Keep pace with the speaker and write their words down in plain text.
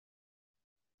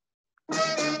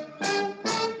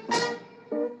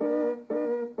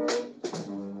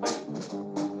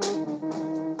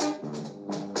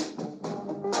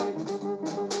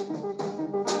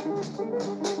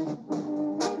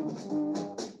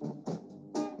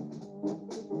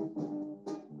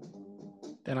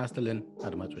ጤና ይስጥልን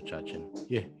አድማጮቻችን፣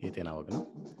 ይህ የጤና ወግ ነው።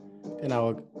 ጤና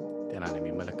ወግ ጤናን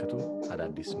የሚመለከቱ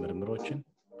አዳዲስ ምርምሮችን፣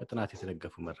 በጥናት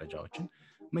የተደገፉ መረጃዎችን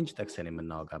ምንጭ ጠቅሰን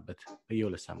የምናወጋበት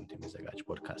በየሁለት ሳምንት የሚዘጋጅ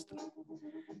ፖድካስት ነው።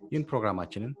 ይህን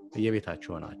ፕሮግራማችንን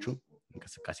በየቤታችሁ ሆናችሁ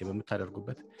እንቅስቃሴ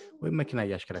በምታደርጉበት ወይም መኪና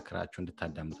እያሽከረከራችሁ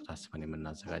እንድታዳምጡ ታስበን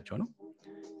የምናዘጋጀው ነው።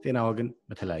 ጤና ወግን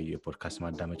በተለያዩ የፖድካስት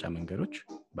ማዳመጫ መንገዶች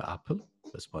በአፕል፣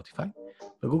 በስፖቲፋይ፣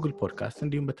 በጉግል ፖድካስት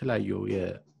እንዲሁም በተለያዩ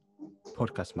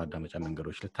የፖድካስት ማዳመጫ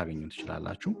መንገዶች ልታገኙ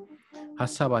ትችላላችሁ።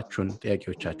 ሐሳባችሁን፣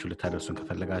 ጥያቄዎቻችሁን ልታደርሱን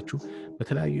ከፈለጋችሁ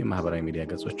በተለያዩ የማህበራዊ ሚዲያ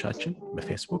ገጾቻችን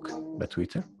በፌስቡክ፣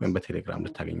 በትዊተር ወይም በቴሌግራም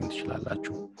ልታገኙ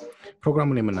ትችላላችሁ።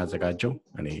 ፕሮግራሙን የምናዘጋጀው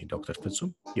እኔ ዶክተር ፍጹም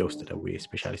የውስጥ ደዌ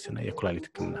ስፔሻሊስት እና የኩላሊት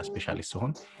ሕክምና ስፔሻሊስት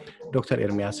ሲሆን ዶክተር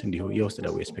ኤርሚያስ እንዲሁ የውስጥ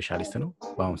ደዌ ስፔሻሊስት ነው።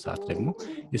 በአሁኑ ሰዓት ደግሞ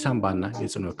የሳምባና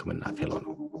የጽኑ ሕክምና ፌሎ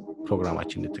ነው።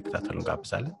 ፕሮግራማችን እንድትከታተሉ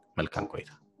እንጋብዛለን። መልካም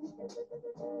ቆይታ።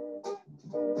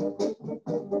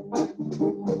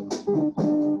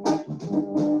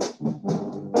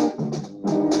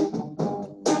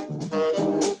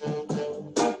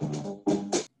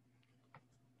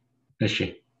 እሺ፣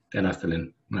 ጤና ይስጥልን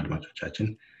አድማጮቻችን፣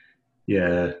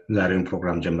 የዛሬውን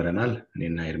ፕሮግራም ጀምረናል።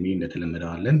 እኔና ኤርሚ እንደተለመደው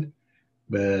አለን።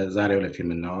 በዛሬው ዕለት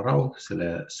የምናወራው ስለ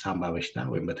ሳምባ በሽታ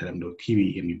ወይም በተለምዶ ቲቢ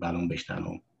የሚባለውን በሽታ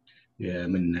ነው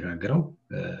የምንነጋገረው።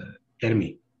 ኤርሚ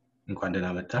እንኳን ደህና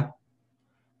መጣ።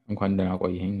 እንኳን ደህና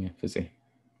ቆየኝ ፍፄ።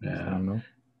 ሰላም ነው?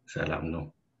 ሰላም ነው።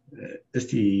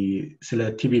 እስቲ ስለ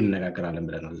ቲቢ እንነጋገራለን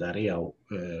ብለን ነው ዛሬ። ያው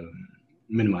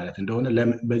ምን ማለት እንደሆነ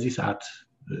በዚህ ሰዓት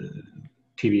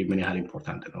ቲቢ ምን ያህል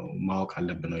ኢምፖርታንት ነው ማወቅ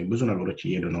አለብን ነው። ብዙ ነገሮች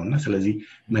እየሄዱ ነውና ስለዚህ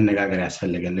መነጋገር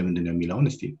ያስፈልጋል ለምንድን ነው የሚለውን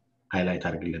እስቲ ሃይላይት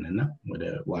አድርግልንና ወደ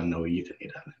ዋናው ውይይት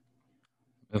እንሄዳለን።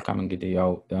 መልካም። እንግዲህ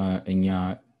ያው እኛ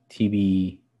ቲቢ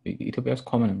ኢትዮጵያ ውስጥ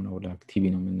ኮመንም ነው ቲቢ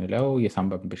ነው የምንለው።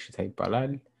 የሳምባ በሽታ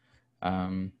ይባላል።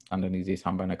 አንዳንድ ጊዜ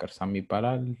ሳምባ ነቀርሳም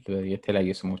ይባላል።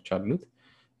 የተለያየ ስሞች አሉት።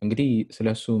 እንግዲህ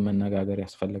ስለሱ መነጋገር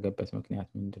ያስፈልገበት ምክንያት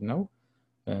ምንድነው?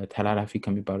 ተላላፊ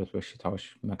ከሚባሉት በሽታዎች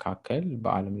መካከል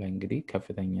በዓለም ላይ እንግዲህ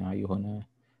ከፍተኛ የሆነ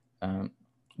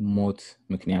ሞት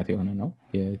ምክንያት የሆነ ነው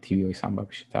የቲቢ ወይ ሳምባ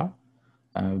በሽታ።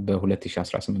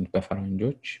 በ2018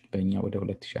 በፈረንጆች በእኛ ወደ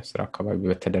 2010 አካባቢ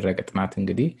በተደረገ ጥናት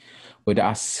እንግዲህ ወደ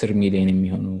 10 ሚሊዮን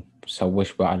የሚሆኑ ሰዎች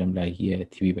በዓለም ላይ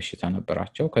የቲቢ በሽታ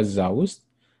ነበራቸው። ከዛ ውስጥ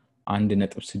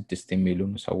 1.6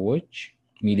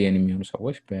 ሚሊዮን የሚሆኑ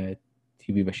ሰዎች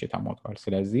በቲቢ በሽታ ሞተዋል።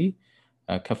 ስለዚህ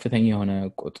ከፍተኛ የሆነ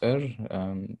ቁጥር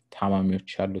ታማሚዎች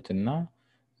ያሉትና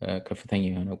ከፍተኛ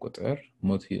የሆነ ቁጥር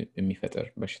ሞት የሚፈጥር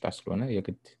በሽታ ስለሆነ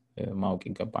የግድ ማወቅ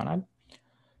ይገባናል።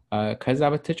 ከዛ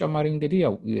በተጨማሪ እንግዲህ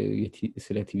ያው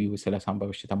ስለ ቲቢ ስለ ሳምባ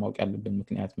በሽታ ማወቅ ያለብን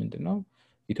ምክንያት ምንድነው?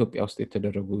 ኢትዮጵያ ውስጥ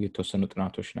የተደረጉ የተወሰኑ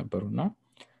ጥናቶች ነበሩና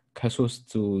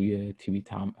ከ3 የቲቢ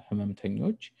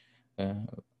ህመምተኞች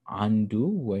አንዱ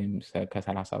ወይም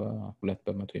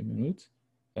ከ32% የሚሆኑት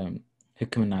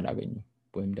ሕክምና አላገኙ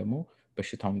ወይም ደግሞ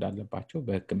በሽታው እንዳለባቸው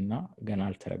በሕክምና ገና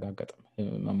አልተረጋገጠም።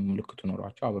 ምልክቱ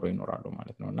ኖሯቸው አብረው ይኖራሉ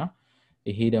ማለት ነውና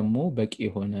ይሄ ደግሞ በቂ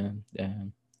የሆነ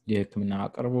የሕክምና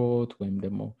አቅርቦት ወይም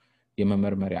ደግሞ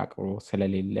የመመርመሪያ አቅርቦት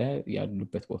ስለሌለ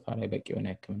ያሉበት ቦታ ላይ በቂ የሆነ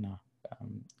ሕክምና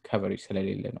ከቨሬጅ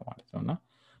ስለሌለ ነው ማለት ነውና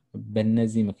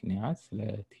በእነዚህ ምክንያት ስለ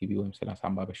ቲቢ ወይም ስለ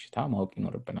ሳምባ በሽታ ማወቅ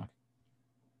ይኖርብናል።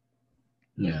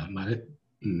 ማለት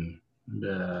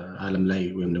በዓለም ላይ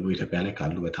ወይም ደግሞ ኢትዮጵያ ላይ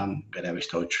ካሉ በጣም ገዳይ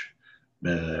በሽታዎች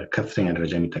በከፍተኛ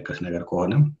ደረጃ የሚጠቀስ ነገር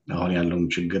ከሆነ አሁን ያለውን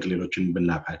ችግር ሌሎችን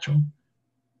ብናቃቸው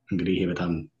እንግዲህ ይሄ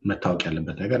በጣም መታወቅ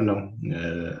ያለበት ነገር ነው።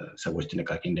 ሰዎች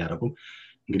ጥንቃቄ እንዲያደርጉ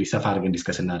እንግዲህ ሰፋ አድርገን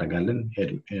ዲስከስ እናደርጋለን።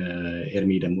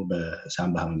 ኤርሚ ደግሞ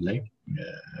በሳምባ ህመም ላይ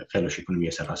ፌሎሺፕንም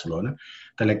እየሰራ ስለሆነ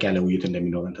ተለቅ ያለ ውይይት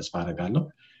እንደሚኖረን ተስፋ አደርጋለሁ።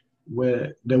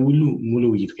 ወደ ሙሉ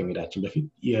ውይይት ከመሄዳችን በፊት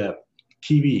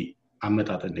የቲቢ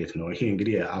አመጣጥ እንዴት ነው? ይሄ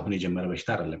እንግዲህ አሁን የጀመረ በሽታ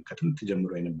አይደለም፣ ከጥንት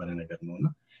ጀምሮ የነበረ ነገር ነውና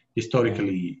ሂስቶሪካሊ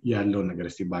ያለው ነገር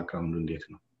እስቲ ባክግራውንዱ እንዴት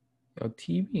ነው?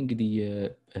 ቲቢ እንግዲህ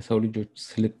የሰው ልጆች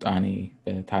ስልጣኔ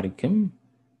በታሪክም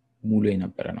ሙሉ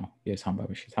የነበረ ነው የሳምባ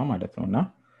በሽታ ማለት ነውና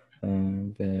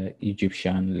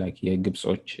በኢጂፕሽያን ላይክ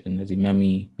የግብጾች እነዚህ መሚ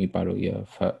የሚባለው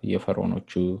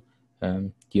የፈርዖኖቹ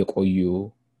የቆዩ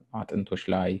አጥንቶች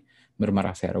ላይ ምርመራ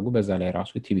ሲያደርጉ በዛ ላይ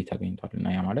ራሱ ቲቢ ተገኝቷልና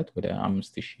ያ ማለት ወደ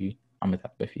 5000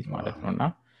 ዓመታት በፊት ማለት ነውና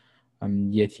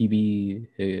የቲቢ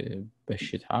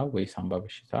በሽታ ወይ ሳምባ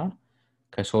በሽታ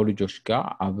ከሰው ልጆች ጋር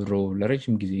አብሮ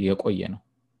ለረጅም ጊዜ የቆየ ነው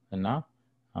እና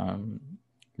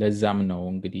ለዛም ነው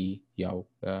እንግዲህ ያው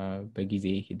በጊዜ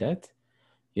ሂደት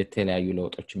የተለያዩ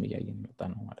ለውጦችም እያየን መጣ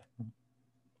ነው ማለት ነው።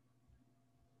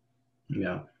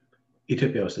 ያ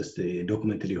ኢትዮጵያ ውስጥ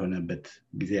ዶክመንት ሊሆነበት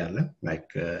ጊዜ አለ ላይክ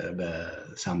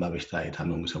በሳምባ በሽታ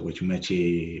የታመሙ ሰዎች መቼ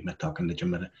መታወቅ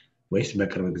እንደጀመረ ወይስ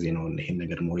በቅርብ ጊዜ ነው ይሄን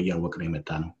ነገር ነው ያወቅነው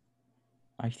የመጣ ነው?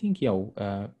 I think ያው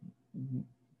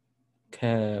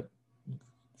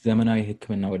ዘመናዊ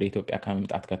ሕክምና ወደ ኢትዮጵያ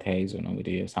ከመምጣት ጋር ተያይዞ ነው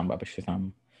እንግዲህ የሳምባ በሽታም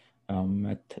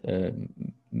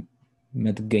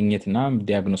መድገኘትና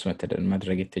ዲያግኖስ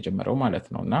መድረግ የተጀመረው ማለት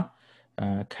ነውና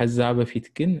ከዛ በፊት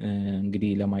ግን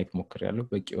እንግዲህ ለማየት ሞክሬያለሁ።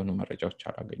 በቂ የሆኑ መረጃዎች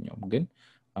አላገኘሁም። ግን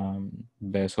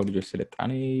በሰው ልጆች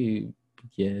ስልጣኔ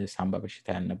የሳምባ በሽታ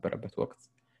ያልነበረበት ወቅት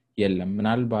የለም።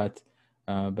 ምናልባት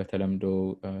በተለምዶ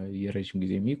የረጅም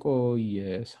ጊዜ የሚቆይ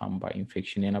የሳምባ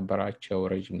ኢንፌክሽን የነበራቸው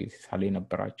ረጅም ጊዜ ሳል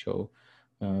የነበራቸው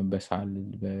በሳል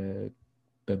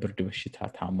በብርድ በሽታ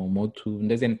ታመው ሞቱ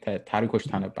እንደዚህ አይነት ታሪኮች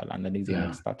ታነባለህ አንዳንድ ጊዜ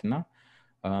ነገስታትና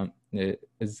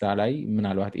እዛ ላይ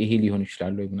ምናልባት ይሄ ሊሆን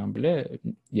ይችላል ወይ ምናምን ብለህ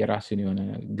የራስን የሆነ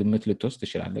ግምት ልትወስድ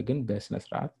ትችላለህ። ግን በስነ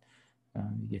ስርዓት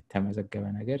የተመዘገበ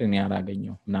ነገር እኔ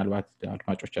አላገኘው። ምናልባት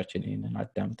አድማጮቻችን ይሄንን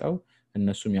አዳምጠው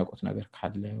እነሱም ያውቁት ነገር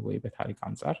ካለ ወይ በታሪክ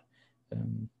አንፃር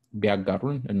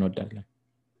ቢያጋሩን እንወዳለን።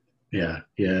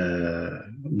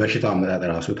 በሽታው አመጣጥ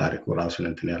ራሱ ታሪኩ ራሱን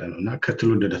እንትን ያለ ነውና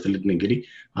ከትውልድ ወደ ትውልድ እንግዲህ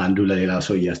አንዱ ለሌላ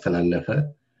ሰው እያስተላለፈ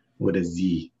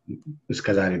ወደዚህ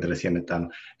እስከዛሬ ድረስ የመጣ ነው።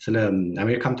 ስለ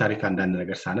አሜሪካም ታሪክ አንዳንድ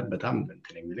ነገር ሳነብ በጣም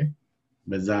እንትን የሚለኝ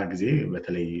በዛ ጊዜ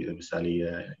በተለይ ለምሳሌ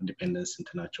የኢንዲፔንደንስ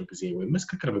እንትናቸው ጊዜ ወይም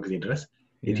እስከ ቅርብ ጊዜ ድረስ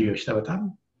የቲቪ በሽታ በጣም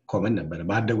ኮመን ነበር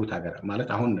ባደጉት ሀገር ማለት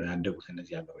አሁን ያደጉት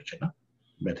እነዚህ ሀገሮችና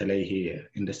በተለይ ይሄ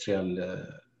ኢንዱስትሪያል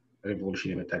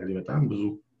ሪቮሉሽን የመጣ ጊዜ በጣም ብዙ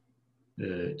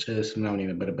ጭስ ምናምን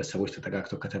የነበረበት ሰዎች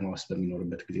ተጠጋግተው ከተማ ውስጥ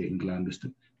በሚኖርበት ጊዜ ኢንግላንድ ውስጥ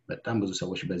በጣም ብዙ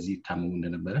ሰዎች በዚህ ታመሙ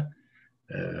እንደነበረ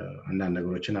አንዳንድ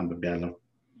ነገሮችን አንብቤያለሁ።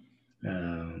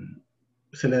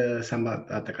 ስለ ሳምባ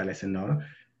አጠቃላይ ስናወራ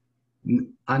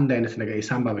አንድ አይነት ነገር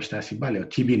የሳምባ በሽታ ሲባል ያው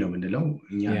ቲቢ ነው የምንለው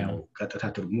እኛ ያው ቀጥታ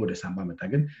ትርጉሙ ወደ ሳምባ መጣ።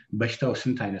 ግን በሽታው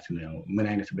ስንት አይነት ነው? ምን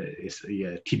አይነት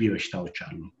የቲቢ በሽታዎች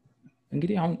አሉ?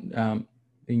 እንግዲህ አሁን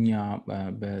እኛ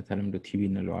በተለምዶ ቲቢ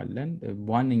እንለዋለን።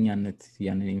 በዋነኛነት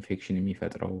ያንን ኢንፌክሽን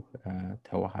የሚፈጥረው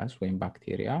ተዋሃስ ወይም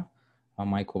ባክቴሪያ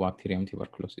ማይኮባክቴሪየም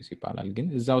ቱበርኩሎሲስ ይባላል። ግን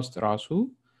እዛ ውስጥ ራሱ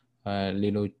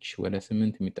ሌሎች ወደ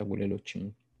 8 የሚጠጉ ሌሎችም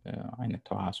አይነት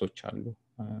ተዋሃሶች አሉ።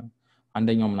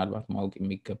 አንደኛው ምናልባት ማወቅ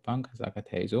የሚገባን ከዛ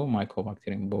ከተያይዞ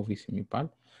ማይኮባክቴሪየም ቦቪስ የሚባል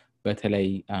በተለይ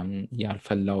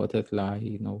ያልፈላ ወተት ላይ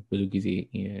ነው ብዙ ጊዜ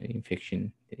ኢንፌክሽን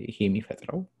ይሄ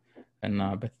የሚፈጥረው እና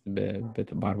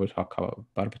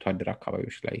በአርብቶ አደር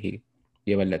አካባቢዎች ላይ ይሄ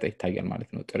የበለጠ ይታያል ማለት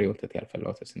ነው። ጥሬ ወተት ያልፈላ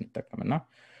ወተት ስንጠቀምና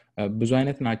ብዙ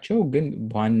አይነት ናቸው። ግን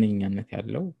በዋነኛነት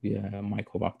ያለው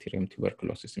የማይኮባክቴሪየም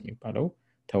ቱበርኩሎሲስ የሚባለው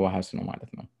ተዋሃስ ነው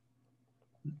ማለት ነው።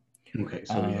 ኦኬ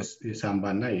ሶ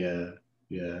የሳምባና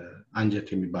የአንጀት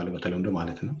የሚባለው በተለምዶ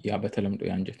ማለት ነው። ያ በተለምዶ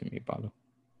የአንጀት የሚባለው።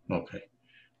 ኦኬ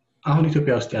አሁን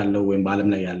ኢትዮጵያ ውስጥ ያለው ወይም በዓለም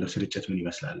ላይ ያለው ስርጭት ምን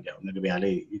ይመስላል? ያው መግቢያ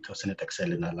ላይ የተወሰነ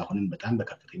ጠቅሰልናል። አሁንም በጣም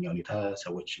በከፍተኛ ሁኔታ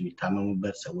ሰዎች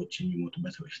የሚታመሙበት ሰዎች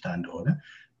የሚሞቱበት በሽታ እንደሆነ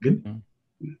ግን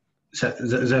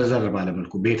ዘርዘር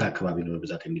ባለመልኩ ቤት አካባቢ ነው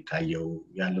በብዛት የሚታየው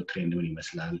ያለው ትሬንድ ምን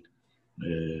ይመስላል?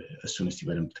 እሱን እስቲ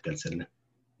በደንብ ትገልጽልን።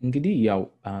 እንግዲህ ያው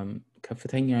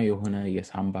ከፍተኛ የሆነ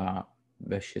የሳምባ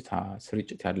በሽታ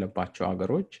ስርጭት ያለባቸው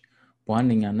ሀገሮች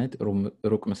በዋነኛነት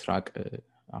ሩቅ ምስራቅ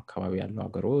አካባቢ ያሉ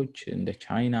ሀገሮች እንደ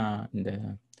ቻይና፣ እንደ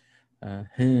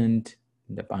ህንድ፣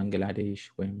 እንደ ባንግላዴሽ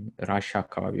ወይም ራሽያ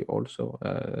አካባቢ ኦልሶ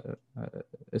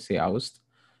እስያ ውስጥ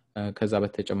ከዛ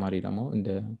በተጨማሪ ደግሞ እንደ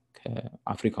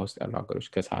ከአፍሪካ ውስጥ ያሉ ሀገሮች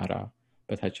ከሳሃራ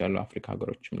በታች ያሉ አፍሪካ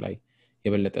ሀገሮችም ላይ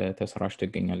የበለጠ ተሰራጭቶ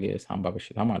ይገኛል የሳምባ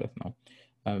በሽታ ማለት ነው።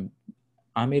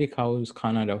 አሜሪካ ውስጥ፣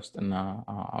 ካናዳ ውስጥና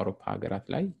አውሮፓ ሀገራት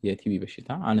ላይ የቲቢ በሽታ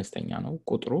አነስተኛ ነው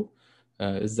ቁጥሩ።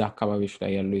 እዛ አካባቢዎች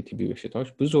ላይ ያሉ የቲቢ በሽታዎች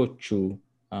ብዙዎቹ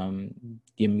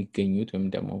የሚገኙት ወይም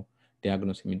ደግሞ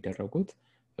ዲያግኖስ የሚደረጉት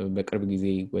በቅርብ ጊዜ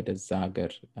ወደዛ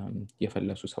ሀገር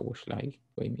የፈለሱ ሰዎች ላይ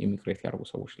ወይም ኢሚግሬት ያደረጉ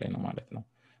ሰዎች ላይ ነው ማለት ነው።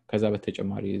 ከዛ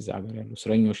በተጨማሪ እዛ ሀገር ያሉ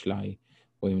እስረኞች ላይ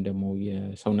ወይም ደግሞ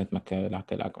የሰውነት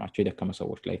መከላከል አቅማቸው የደከመ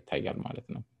ሰዎች ላይ ይታያል ማለት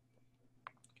ነው።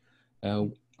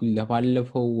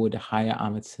 ለባለፈው ወደ 20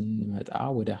 ዓመት ስንመጣ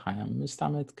ወደ 25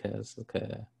 ዓመት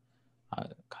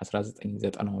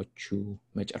ከ1990ዎቹ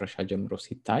መጨረሻ ጀምሮ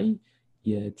ሲታይ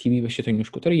የቲቢ በሽተኞች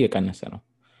ቁጥር እየቀነሰ ነው።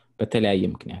 በተለያየ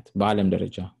ምክንያት በአለም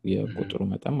ደረጃ የቁጥሩ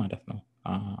መጠን ማለት ነው።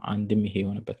 አንድም ይሄ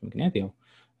የሆነበት ምክንያት ያው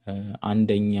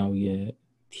አንደኛው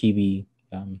የቲቢ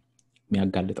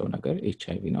የሚያጋልጠው ነገር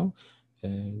ኤችአይቪ ነው።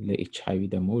 ለኤችአይቪ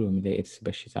ደግሞ ለኤድስ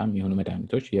በሽታ የሚሆኑ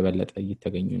መድኃኒቶች የበለጠ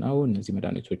እየተገኙ ነው። እነዚህ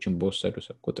መድኃኒቶችን በወሰዱ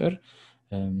ቁጥር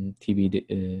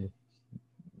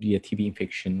የቲቢ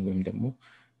ኢንፌክሽን ወይም ደግሞ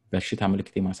በሽታ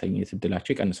ምልክት የማሳየት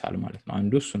እድላቸው ይቀንሳል ማለት ነው።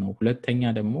 አንዱ እሱ ነው። ሁለተኛ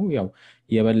ደግሞ ያው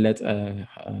የበለጠ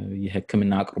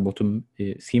የሕክምና አቅርቦቱም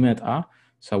ሲመጣ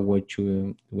ሰዎች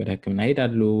ወደ ሕክምና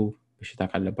ይሄዳሉ። በሽታ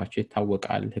ካለባቸው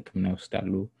ይታወቃል፣ ሕክምና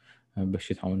ይወስዳሉ፣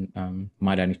 በሽታውን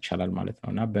ማዳን ይቻላል ማለት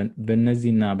ነውና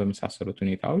በእነዚህና በመሳሰሉት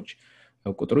ሁኔታዎች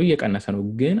ቁጥሩ እየቀነሰ ነው።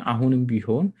 ግን አሁንም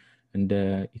ቢሆን እንደ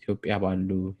ኢትዮጵያ ባሉ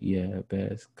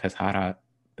ከሳሃራ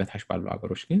በታች ባሉ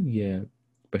ሀገሮች ግን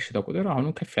የበሽታው ቁጥር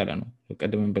አሁንም ከፍ ያለ ነው።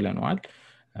 ቀደም ብለናል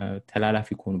ተላላፊ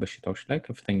ከሆኑ በሽታዎች ላይ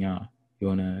ከፍተኛ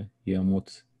የሆነ የሞት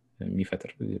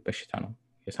የሚፈጥር በሽታ ነው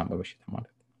የሳምባ በሽታ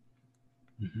ማለት።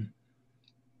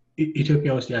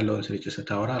 ኢትዮጵያ ውስጥ ያለውን ስርጭት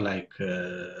ስታወራ ላይክ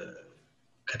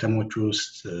ከተሞች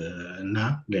ውስጥ እና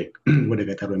ላይክ ወደ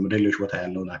ገጠር ወይም ወደ ሌሎች ቦታ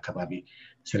ያለውን አካባቢ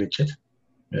ስርጭት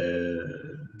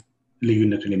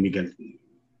ልዩነቱን የሚገልጽ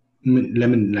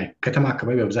ለምን ላይ ከተማ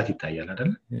አካባቢ በብዛት ይታያል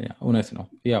አይደል? እውነት ነው።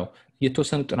 ያው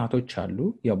የተወሰኑ ጥናቶች አሉ።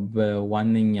 ያው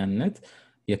በዋነኛነት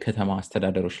የከተማ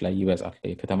አስተዳደሮች ላይ ይበዛል።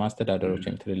 የከተማ አስተዳደሮች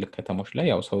ወይም ትልልቅ ከተሞች ላይ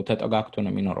ያው ሰው ተጠጋግቶ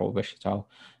ነው የሚኖረው። በሽታው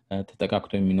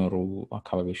ተጠጋግቶ የሚኖሩ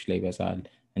አካባቢዎች ላይ ይበዛል።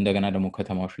 እንደገና ደግሞ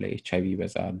ከተማዎች ላይ HIV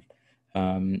ይበዛል።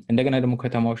 እንደገና ደግሞ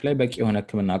ከተማዎች ላይ በቂ የሆነ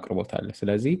ሕክምና አቅርቦት አለ።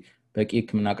 ስለዚህ በቂ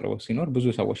ሕክምና አቅርቦት ሲኖር ብዙ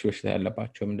ሰዎች በሽታ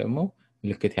ያለባቸውም ደግሞ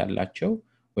ምልክት ያላቸው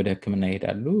ወደ ሕክምና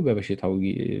ይሄዳሉ።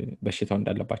 በሽታው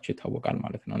እንዳለባቸው ይታወቃል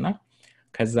ማለት ነውና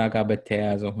ከዛ ጋር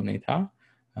በተያያዘ ሁኔታ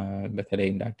በተለይ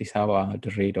እንደ አዲስ አበባ፣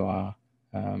 ድሬዳዋ፣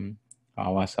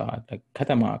 ሐዋሳ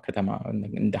ከተማ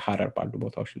እንደ ሐረር ባሉ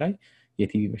ቦታዎች ላይ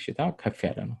የቲቪ በሽታ ከፍ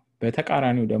ያለ ነው።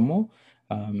 በተቃራኒው ደግሞ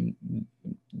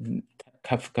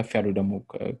ከፍ ያሉ ደግሞ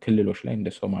ክልሎች ላይ እንደ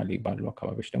ሶማሌ ባሉ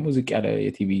አካባቢዎች ደግሞ ዝቅ ያለ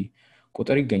የቲቪ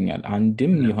ቁጥር ይገኛል።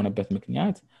 አንድም የሆነበት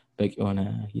ምክንያት በቂ የሆነ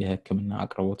የሕክምና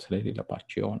አቅርቦት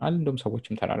ስለሌለባቸው ይሆናል። እንደውም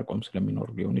ሰዎችም ተራርቀውም ስለሚኖሩ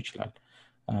ሊሆን ይችላል።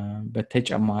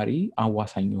 በተጨማሪ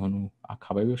አዋሳኝ የሆኑ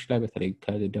አካባቢዎች ላይ በተለይ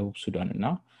ከደቡብ ሱዳን እና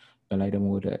በላይ ደግሞ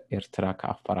ወደ ኤርትራ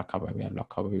ከአፋር አካባቢ ያሉ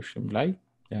አካባቢዎችም ላይ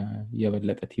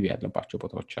የበለጠ ቲቪ ያለባቸው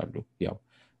ቦታዎች አሉ። ያው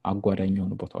አጓዳኝ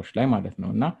የሆኑ ቦታዎች ላይ ማለት ነው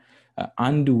እና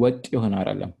አንድ ወጥ የሆነ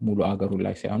አይደለም ሙሉ አገሩ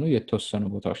ላይ ሳይሆኑ የተወሰኑ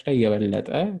ቦታዎች ላይ የበለጠ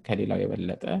ከሌላው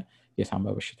የበለጠ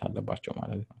የሳምባ በሽታ አለባቸው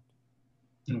ማለት ነው።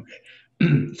 ኦኬ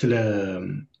ስለ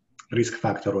ሪስክ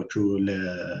ፋክተሮቹ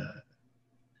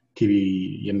ለቲቪ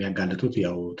የሚያጋልጡት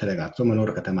ያው ተደጋግቶ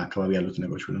መኖር ከተማ አካባቢ ያሉት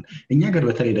ነገሮች ሁሉ እኛ ሀገር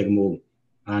በተለይ ደግሞ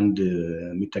አንድ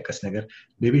የሚጠቀስ ነገር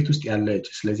በቤት ውስጥ ያለ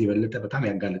ስለዚህ በለጠ በጣም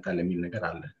ያጋልጣል የሚል ነገር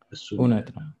አለ። እሱ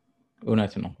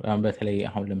እውነት ነው። በተለይ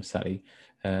አሁን ለምሳሌ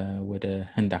ወደ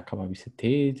ህንድ አካባቢ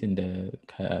ስትሄድ እንደ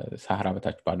ከሳሃራ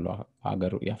በታች ባሉ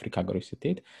የአፍሪካ ሀገሮች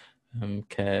ስትሄድ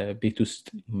ከቤት ውስጥ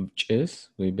ጭስ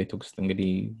ወይ ቤት ውስጥ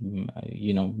እንግዲህ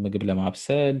ምግብ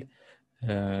ለማብሰል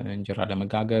እንጀራ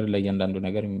ለመጋገር ለእያንዳንዱ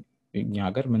ነገር እኛ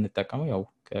ሀገር የምንጠቀመው ያው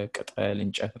ቅጠል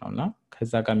እንጨት ነውና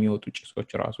ከዛ ጋር የሚወጡ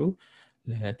ጭሶች ራሱ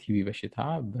ለቲቪ በሽታ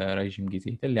በረጅም ጊዜ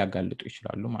ሊያጋልጡ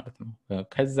ይችላሉ ማለት ነው።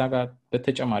 ከዛ ጋር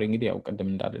በተጨማሪ እንግዲህ ያው ቀደም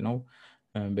እንዳልነው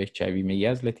በኤችአይቪ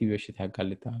መያዝ ለቲቪ በሽታ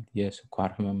ያጋልጣል።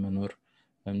 የስኳር ህመም መኖር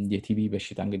የቲቪ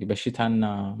በሽታ እንግዲህ በሽታና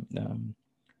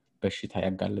በሽታ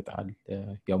ያጋልጣል።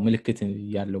 ያው ምልክት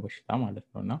ያለው በሽታ ማለት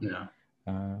ነውና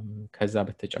ከዛ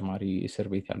በተጨማሪ እስር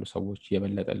ቤት ያሉ ሰዎች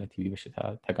የበለጠ ለቲቪ በሽታ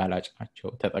ተጋላጭ ናቸው።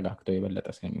 ተጠጋግተው የበለጠ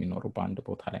ስለሚኖሩ በአንድ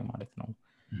ቦታ ላይ ማለት ነው።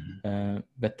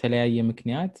 በተለያየ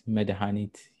ምክንያት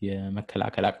መድኃኒት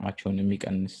የመከላከል አቅማቸውን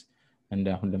የሚቀንስ እንደ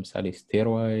አሁን ለምሳሌ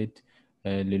ስቴሮይድ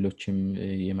ሌሎችም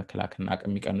የመከላከል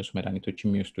አቅም የሚቀንሱ መድኃኒቶች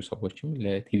የሚወስዱ ሰዎችም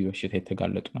ለቲቪ በሽታ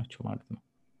የተጋለጡ ናቸው ማለት ነው።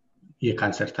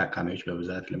 የካንሰር ታካሚዎች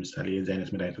በብዛት ለምሳሌ የዚህ አይነት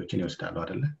መድኃኒቶችን ይወስዳሉ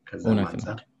አይደለ? ከዛ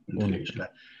አንፃር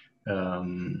ይችላል።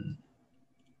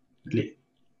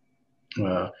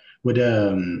 ወደ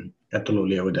ቀጥሎ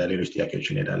ወደ ሌሎች ጥያቄዎች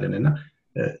እንሄዳለን እና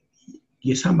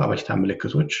የሳምባ በሽታ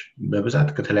ምልክቶች በብዛት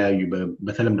ከተለያዩ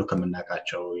በተለምዶ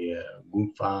ከምናውቃቸው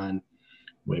የጉንፋን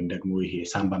ወይም ደግሞ ይሄ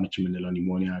ሳምባ ምች የምንለው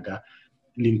ኒሞኒያ ጋር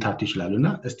ሊምታቱ ይችላሉ እና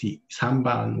እስቲ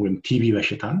ሳምባን ወይም ቲቪ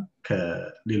በሽታን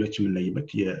ከሌሎች የምንለይበት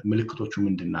የምልክቶቹ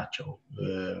ምንድን ናቸው?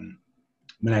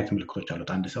 ምን አይነት ምልክቶች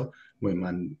አሉት? አንድ ሰው ወይም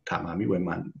አንድ ታማሚ ወይም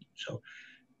አንድ ሰው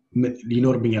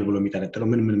ሊኖርብኛል ብሎ የሚጠረጥረው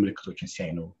ምን ምልክቶችን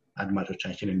ሲያይ ነው?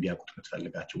 አድማጮቻችን እንዲያውቁት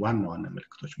የምትፈልጋቸው ዋና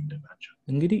ምልክቶች ምንድን ናቸው?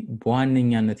 እንግዲህ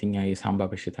በዋነኛነት እኛ የሳምባ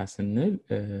በሽታ ስንል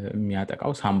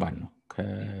የሚያጠቃው ሳምባን ነው።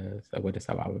 ወደ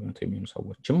 70% የሚሆኑ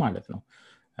ሰዎችም ማለት ነው።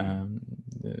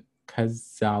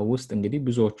 ከዛ ውስጥ እንግዲህ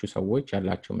ብዙዎቹ ሰዎች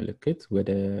ያላቸው ምልክት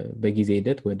በጊዜ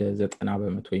ሂደት ወደ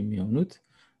 90% የሚሆኑት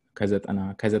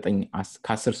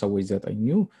ከ10 ሰዎች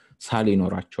 9 ሳል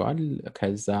ይኖራቸዋል።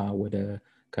 ከዛ ወደ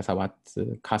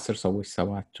ከ10 ሰዎች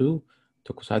 7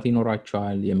 ትኩሳት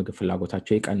ይኖራቸዋል። የምግብ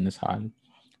ፍላጎታቸው ይቀንሳል።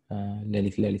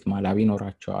 ሌሊት ማላብ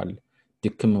ይኖራቸዋል።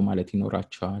 ድክም ማለት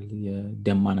ይኖራቸዋል።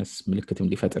 የደም ማነስ ምልክትም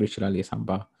ሊፈጥር ይችላል። የሳምባ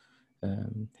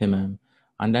ህመም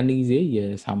አንዳንድ ጊዜ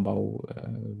የሳምባው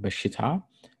በሽታ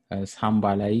ሳምባ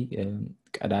ላይ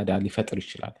ቀዳዳ ሊፈጥር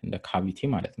ይችላል እንደ ካቪቲ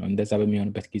ማለት ነው። እንደዛ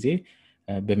በሚሆንበት ጊዜ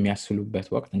በሚያስሉበት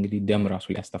ወቅት እንግዲህ ደም ራሱ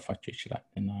ሊያስተፋቸው ይችላል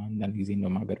እና አንዳንድ ጊዜ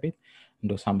እንደውም ሀገር ቤት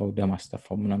እንደው ሳምባው ደም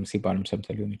አስተፋው ምናምን ሲባልም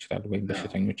ሰምተህ ሊሆን ይችላል። ወይም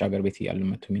በሽተኞች ሀገር ቤት እያሉ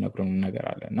መጥተው የሚነግሩን ነገር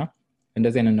አለ እና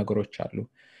እንደዚህ አይነት ነገሮች አሉ።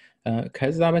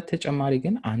 ከዛ በተጨማሪ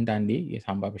ግን አንዳንዴ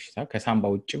የሳምባ በሽታ ከሳምባ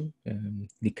ውጭም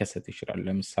ሊከሰት ይችላል።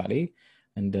 ለምሳሌ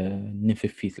እንደ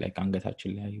ንፍፊት ላይ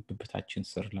አንገታችን ላይ ብብታችን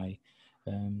ስር ላይ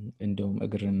እንደውም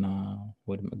እግርና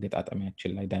ወደ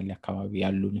መገጣጠሚያችን ላይ ዳሌ አካባቢ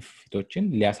ያሉ ንፍፊቶችን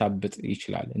ሊያሳብጥ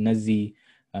ይችላል። እነዚህ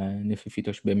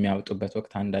ንፍፊቶች በሚያወጡበት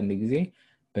ወቅት አንዳንድ ጊዜ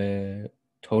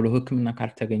በቶሎ ሕክምና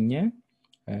ካልተገኘ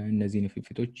እነዚህ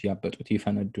ንፍፊቶች ያበጡት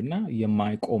ይፈነዱና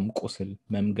የማይቆም ቁስል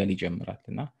መምገል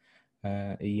ይጀምራልና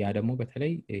ያ ደግሞ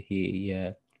በተለይ ይሄ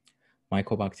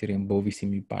የማይኮባክቴሪየም ቦቪስ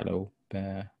የሚባለው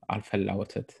በአልፈላ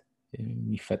ወተት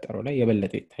የሚፈጠረው ላይ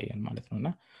የበለጠ ይታያል ማለት ነውና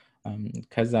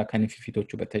ከዛ ከንፍፊቶቹ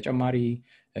በተጨማሪ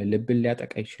ልብን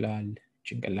ሊያጠቃ ይችላል፣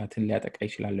 ጭንቅላትን ሊያጠቃ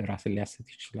ይችላል፣ ራስን ሊያስት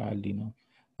ይችላል ነው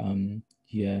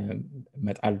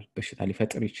የመጣል በሽታ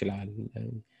ሊፈጥር ይችላል።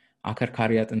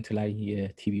 አከርካሪ አጥንት ላይ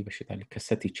የቲቢ በሽታ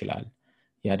ሊከሰት ይችላል።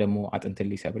 ያ ደግሞ አጥንትን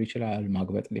ሊሰብር ይችላል፣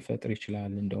 ማግበጥ ሊፈጥር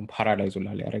ይችላል፣ እንደውም ፓራላይዝ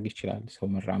ሊያደርግ ይችላል፣ ሰው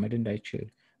መራመድ እንዳይችል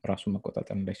ራሱን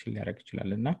መቆጣጠር እንዳይችል ሊያደርግ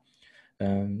ይችላል እና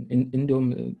እንደውም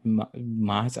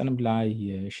ማህፀንም ላይ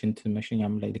የሽንት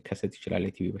መሽኛም ላይ ሊከሰት ይችላል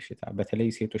የቲቢ በሽታ። በተለይ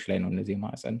ሴቶች ላይ ነው እነዚህ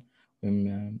ማህፀን ወይም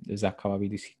እዛ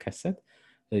አካባቢ ሲከሰት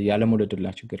ያለመውለድላ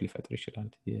ችግር ሊፈጥር ይችላል፣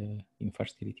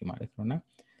 የኢንፈርቲሊቲ ማለት ነውና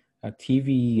ቲቪ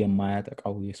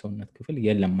የማያጠቃው የሰውነት ክፍል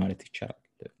የለም ማለት ይቻላል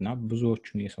እና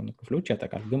ብዙዎቹን የሰውነት ክፍሎች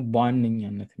ያጠቃል፣ ግን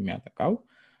በዋነኛነት የሚያጠቃው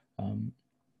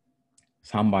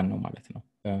ሳምባን ነው ማለት ነው።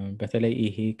 በተለይ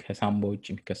ይሄ ከሳምባ ውጭ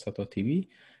የሚከሰተው ቲቪ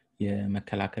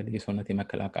የመከላከል የሰውነት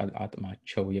የመከላከል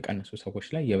አቅማቸው የቀነሱ ሰዎች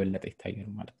ላይ የበለጠ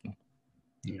ይታያል ማለት ነው።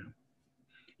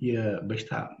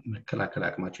 የበሽታ መከላከል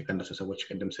አቅማቸው የቀነሱ ሰዎች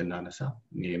ቅድም ስናነሳ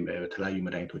በተለያዩ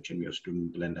መድኃኒቶች የሚወስዱ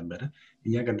ብለን ነበረ።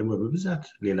 እኛ ጋር ደግሞ በብዛት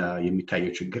ሌላ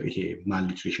የሚታየው ችግር ይሄ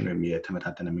ማልኒትሪሽን ወይም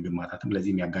የተመጣጠነ ምግብ ማጣትም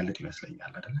ለዚህ የሚያጋልጥ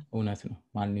ይመስለኛል አይደል? እውነት ነው።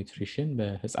 ማልኒትሪሽን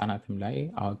በህፃናትም ላይ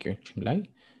አዋቂዎችም ላይ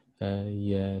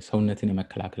የሰውነትን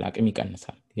የመከላከል አቅም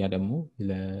ይቀንሳል። ያ ደግሞ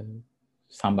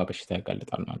ለሳምባ በሽታ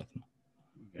ያጋልጣል ማለት ነው።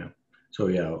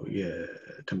 ያው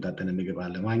የተመጣጠነ ምግብ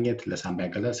አለማግኘት ለሳምባ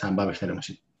ያጋልጣል። ሳምባ በሽታ ደግሞ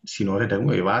ሲኖር ደግሞ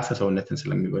የባሰ ሰውነትን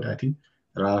ስለሚጎዳት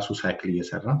ራሱ ሳይክል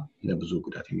እየሰራ ለብዙ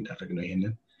ጉዳት የሚዳረግ ነው።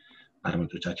 ይሄንን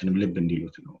አድማጮቻችንም ልብ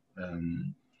እንዲሉት ነው።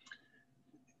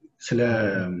 ስለ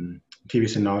ቲቪ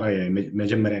ስናወራ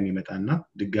መጀመሪያ የሚመጣና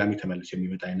ድጋሚ ተመልሶ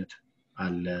የሚመጣ አይነት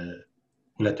አለ።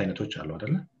 ሁለት አይነቶች አሉ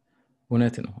አይደል?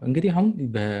 እውነት ነው። እንግዲህ አሁን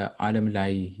በአለም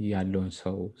ላይ ያለውን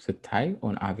ሰው ስታይ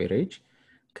ኦን አቨሬጅ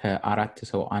ከ4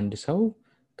 ሰው አንድ ሰው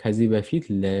ከዚህ በፊት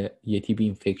ለቲቢ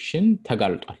ኢንፌክሽን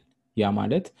ተጋልጧል። ያ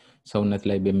ማለት ሰውነት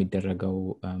ላይ በሚደረገው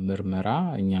ምርመራ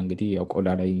እኛ እንግዲህ ያው ቆዳ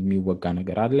ላይ የሚወጋ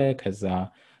ነገር አለ። ከዛ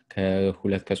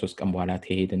ከ2 ከ3 ቀን በኋላ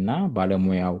ተሄድና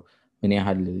ባለሙያው ምን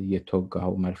ያህል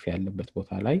የተወጋው መርፌ ያለበት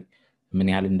ቦታ ላይ ምን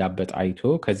ያህል እንዳበጠ አይቶ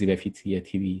ከዚህ በፊት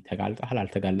የቲቢ ተጋልጣል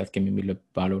አልተጋለጥክም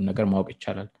የሚባለው ነገር ማወቅ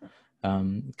ይቻላል።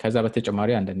 ከዛ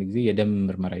በተጨማሪ አንዳንድ ጊዜ የደም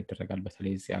ምርመራ ይደረጋል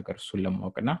በተለይ እዚህ ሀገር እሱን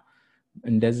ለማወቅና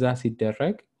እንደዛ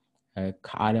ሲደረግ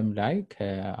ከዓለም ላይ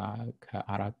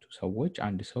ከ4 ሰዎች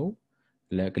አንድ ሰው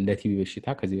ለቲቢ በሽታ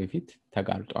ከዚህ በፊት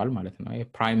ተጋልጧል ማለት ነው።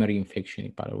 ፕራይመሪ ኢንፌክሽን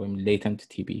ይባላል ወይም ሌተንት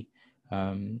ቲቢ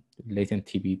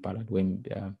ይባላል። ወይም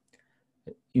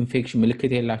ኢንፌክሽን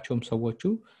ምልክት የላቸውም ሰዎቹ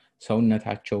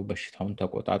ሰውነታቸው በሽታውን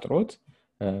ተቆጣጥሮት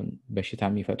በሽታ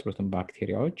የሚፈጥሩትን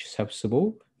ባክቴሪያዎች ሰብስቦ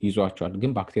ይዟቸዋል፣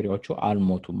 ግን ባክቴሪያዎቹ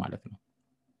አልሞቱም ማለት ነው።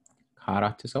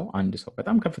 ከ4 ሰው አንድ ሰው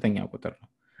በጣም ከፍተኛ ቁጥር ነው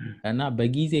እና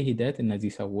በጊዜ ሂደት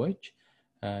እነዚህ ሰዎች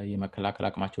የመከላከል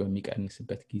አቅማቸው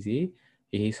በሚቀንስበት ጊዜ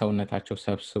ይሄ ሰውነታቸው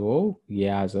ሰብስቦ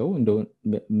የያዘው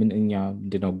እኛ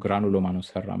ምንድነው ግራኑሎማ ነው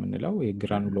ሰራ የምንለው።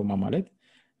 የግራኑሎማ ማለት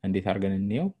እንዴት አድርገን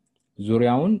እንየው፣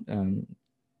 ዙሪያውን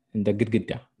እንደ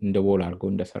ግድግዳ እንደ ቦል አድርጎ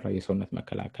እንደሰራ የሰውነት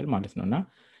መከላከል ማለት ነውና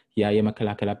ያ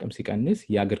የመከላከል አቅም ሲቀንስ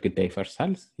ያ ግድግዳ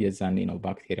ይፈርሳል። የዛኔ ነው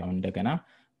ባክቴሪያው እንደገና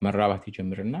መራባት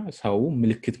ይጀምርና ሰው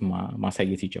ምልክት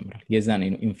ማሳየት ይጀምራል። የዛኔ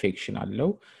ነው ኢንፌክሽን አለው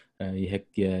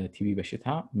የቲቢ በሽታ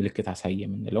ምልክት አሳየ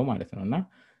የምንለው ማለት ነውና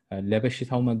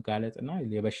ለበሽታው መጋለጥና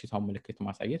የበሽታው ምልክት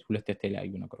ማሳየት ሁለት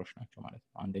የተለያዩ ነገሮች ናቸው ማለት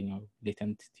ነው። አንደኛው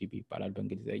ሌተንት ቲቢ ይባላል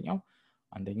በእንግሊዘኛው፣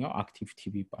 አንደኛው አክቲቭ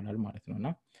ቲቢ ይባላል ማለት ነውና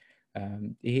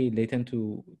ይሄ ሌተንቱ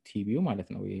ቲቢው ማለት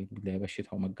ነው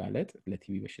ለበሽታው መጋለጥ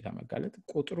ለቲቢ በሽታ መጋለጥ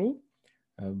ቁጥሩ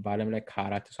በአለም ላይ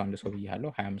ከ4 ሰው አንድ ሰው ብያለሁ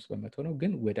 25% ነው።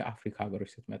 ግን ወደ አፍሪካ ሀገሮች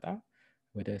ስትመጣ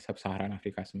ወደ ሰብሳሃራን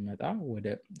አፍሪካ ስትመጣ ወደ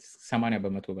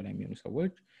 80% በላይ የሚሆኑ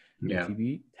ሰዎች ለቲቢ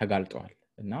ተጋልጠዋል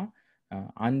እና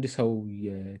አንድ ሰው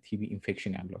የቲቢ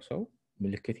ኢንፌክሽን ያለው ሰው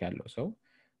ምልክት ያለው ሰው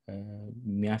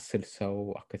የሚያስል ሰው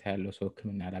አከታ ያለው ሰው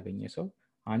ሕክምና ያላገኘ ሰው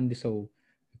አንድ ሰው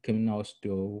ሕክምና ወስዶ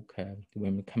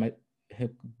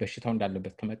በሽታው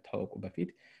እንዳለበት ከመታወቁ በፊት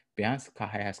ቢያንስ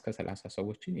ከ20 እስከ 30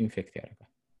 ሰዎችን ኢንፌክት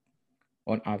ያደርጋል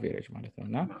ኦን አቨሬጅ ማለት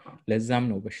ነውና ለዛም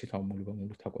ነው በሽታው ሙሉ በሙሉ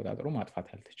ተቆጣጥሮ ማጥፋት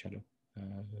ያልተቻለው።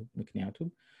 ምክንያቱም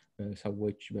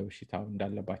ሰዎች በበሽታው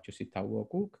እንዳለባቸው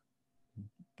ሲታወቁ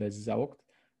በዛ ወቅት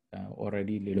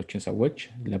ኦሬዲ ሌሎችን ሰዎች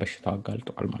ለበሽታው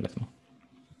አጋልጠዋል ማለት ነው።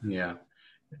 ያ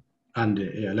አንድ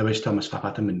ለበሽታው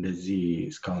መስፋፋትም እንደዚህ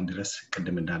እስካሁን ድረስ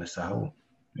ቅድም እንዳነሳው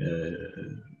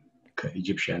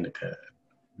ከኢጂፕሽያን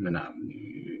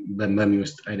በመሚ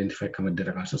ውስጥ አይደንቲፋይ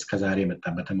ከመደረግ አንስቶ እስከዛሬ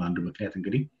የመጣበትም አንዱ ምክንያት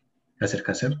እንግዲህ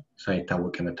ከስር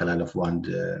የመታወቅ የመተላለፉ አንድ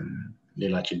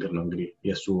ሌላ ችግር ነው። እንግዲህ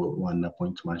የሱ ዋና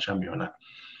ፖይንት ማንሻም ይሆናል።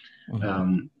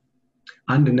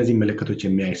 አንድ እነዚህ ምልክቶች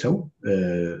የሚያይ ሰው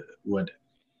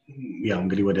ያው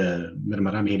እንግዲህ ወደ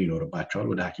ምርመራ መሄድ ይኖርባቸዋል፣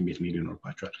 ወደ ሐኪም ቤት መሄድ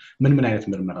ይኖርባቸዋል። ምን አይነት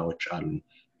ምርመራዎች አሉ?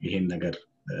 ይሄን ነገር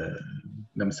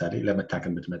ለምሳሌ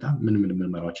ለመታከም ብትመጣ ምን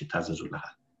ምርመራዎች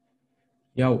ይታዘዙልሃል?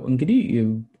 ያው እንግዲህ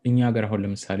እኛ ሀገር አሁን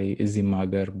ለምሳሌ እዚህም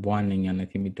ሀገር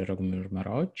በዋነኛነት የሚደረጉ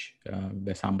ምርመራዎች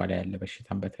በሳምባ ላይ ያለ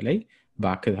በሽታን በተለይ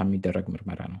በአክታ የሚደረግ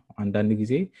ምርመራ ነው። አንዳንድ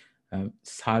ጊዜ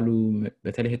ሳሉ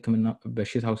በተለይ ሕክምና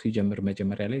በሽታው ሲጀምር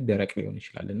መጀመሪያ ላይ ደረቅ ሊሆን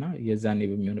ይችላል እና የዛኔ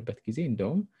በሚሆንበት ጊዜ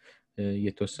እንደውም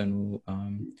የተወሰኑ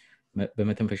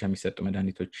በመተንፈሻ የሚሰጡ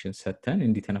መድኃኒቶችን ሰተን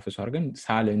እንዲተነፍሱ አድርገን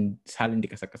ሳል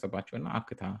እንዲቀሰቀስባቸውና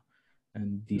አክታ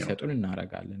እንዲሰጡን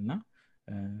እናደርጋለንና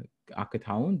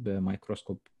አክታውን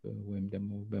በማይክሮስኮፕ ወይም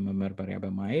ደግሞ በመመርመሪያ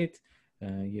በማየት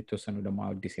የተወሰኑ ደግሞ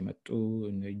አዲስ የመጡ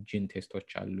ጂን ቴስቶች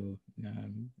አሉ፣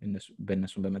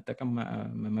 በእነሱም በመጠቀም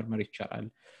መመርመር ይቻላል።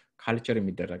 ካልቸር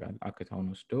የሚደረጋል አክታውን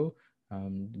ወስዶ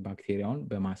ባክቴሪያውን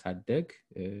በማሳደግ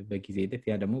በጊዜ ሂደት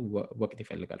ያ ደግሞ ወቅት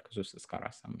ይፈልጋል ከ3 እስከ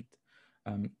 4 ሳምንት።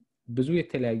 ብዙ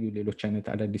የተለያዩ ሌሎች አይነት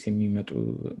አዳዲስ የሚመጡ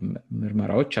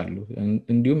ምርመራዎች አሉ።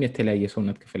 እንዲሁም የተለያየ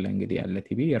ሰውነት ክፍል ላይ እንግዲህ ያለ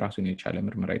ቲቢ የራሱን የቻለ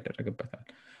ምርመራ ይደረግበታል።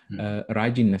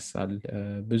 ራጅ ይነሳል።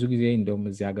 ብዙ ጊዜ እንደውም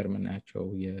እዚህ ሀገር የምናያቸው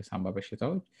የሳምባ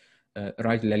በሽታዎች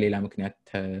ራጅ ለሌላ ምክንያት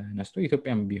ተነስቶ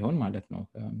ኢትዮጵያም ቢሆን ማለት ነው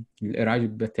ራጅ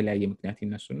በተለያየ ምክንያት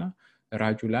ይነሱና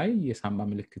ራጁ ላይ የሳምባ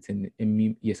ምልክትን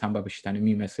የሳምባ በሽታን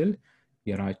የሚመስል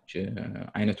የራጅ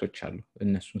አይነቶች አሉ።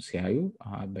 እነሱን ሲያዩ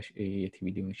የቲቢ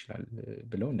ሊሆን ይችላል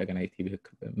ብለው እንደገና የቲቢ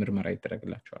ምርመራ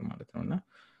ይደረግላቸዋል ማለት ነውና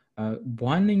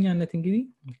በዋነኛነት እንግዲህ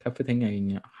ከፍተኛ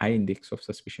የኛ ሃይ ኢንዴክስ ኦፍ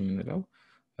ሰስፒሽን የምንለው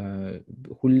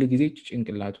ሁሉ ጊዜ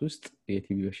ጭንቅላት ውስጥ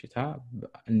የቲቢ በሽታ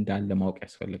እንዳለ ማወቅ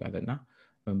ያስፈልጋልና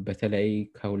በተለይ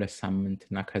ከ2 ሳምንት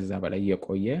እና ከዛ በላይ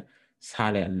የቆየ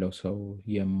ሳል ያለው ሰው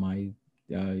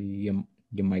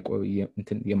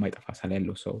የማይጠፋ ሳል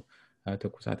ያለው ሰው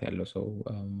ትኩሳት ያለው ሰው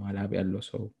ማላብ ያለው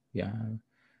ሰው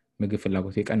ምግብ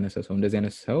ፍላጎት የቀነሰ ሰው እንደዚህ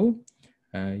አይነት ሰው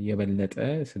የበለጠ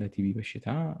ስለ ቲቢ በሽታ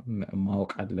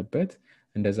ማወቅ አለበት።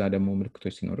 እንደዛ ደግሞ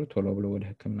ምልክቶች ሲኖሩ ቶሎ ብሎ ወደ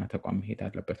ሕክምና ተቋም መሄድ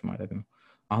አለበት ማለት ነው።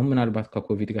 አሁን ምናልባት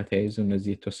ከኮቪድ ጋር ተያይዞ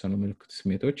እነዚህ የተወሰኑ ምልክት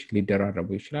ስሜቶች ሊደራረቡ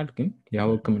ይችላል፣ ግን ያው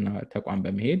ሕክምና ተቋም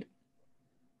በመሄድ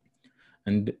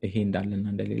ይሄ እንዳለና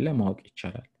እንደሌለ ማወቅ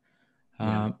ይቻላል።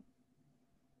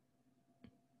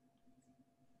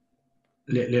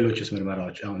 ሌሎችስ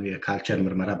ምርመራዎች አሁን የካልቸር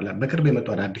ምርመራ በቅርብ የመጡ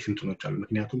አዳዲስ እንትኖች አሉ።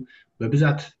 ምክንያቱም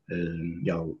በብዛት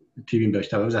ያው ቲቢን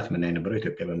በሽታ በብዛት ምን አይነበረው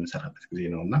ኢትዮጵያ በመሰራበት ጊዜ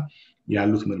ነውና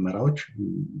ያሉት ምርመራዎች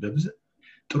በብዛት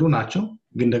ጥሩ ናቸው፣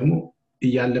 ግን ደግሞ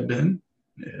ያለብህን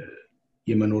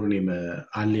የመኖርን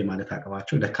አለ ማለት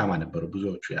አቅማቸው ደካማ ነበሩ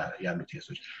ብዙዎቹ ያሉት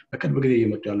ቴስቶች። በቅርብ ጊዜ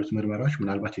የመጡ ያሉት ምርመራዎች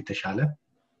ምናልባት የተሻለ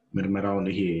ምርመራውን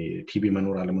ይሄ ቲቢ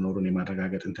መኖር አለመኖሩን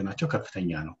የማረጋገጥ እንትናቸው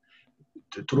ከፍተኛ ነው።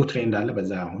 ጥሩ ትሬንድ አለ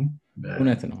በዛ። አሁን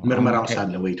እውነት ነው ምርመራው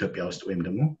ሳለ ወይ ኢትዮጵያ ውስጥ ወይም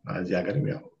ደግሞ እዚህ ሀገርም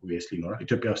ያው ዌስሊ ይኖራል።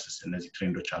 ኢትዮጵያ ውስጥ እነዚህ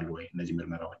ትሬንዶች አሉ ወይ እነዚህ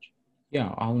ምርመራዎች? ያ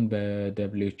አሁን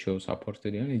በWHO ሰፖርት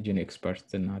ሊሆን ጂን ኤክስፐርት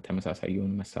እና ተመሳሳይ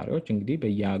የሆኑ መሳሪያዎች እንግዲህ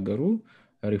በየሀገሩ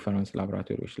ሪፈረንስ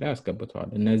ላቦራቶሪዎች ላይ አስገብተዋል።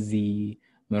 እነዚህ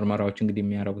ምርመራዎች እንግዲህ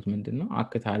የሚያደርጉት ምንድነው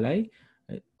አክታ ላይ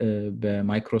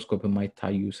በማይክሮስኮፕ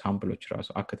የማይታዩ ሳምፕሎች ራሱ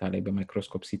አክታ ላይ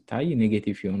በማይክሮስኮፕ ሲታይ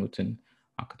ኔጌቲቭ የሆኑትን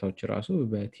አክታዎች ራሱ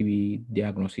በቲቢ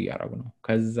ዲያግኖስ ያደርጉ ነው።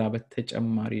 ከዛ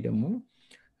በተጨማሪ ደግሞ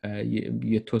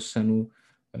የተወሰኑ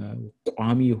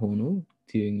ቋሚ የሆኑ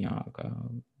ቲኛ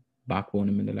ባክቦን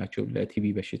የምንላቸው ለቲቢ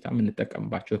በሽታ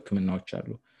የምንጠቀምባቸው ሕክምናዎች አሉ።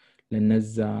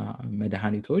 ለነዛ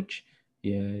መድኃኒቶች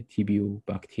የቲቢው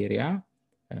ባክቴሪያ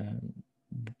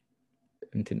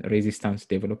ሬዚስታንስ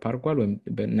ዴቨሎፕ አድርጓል ወይም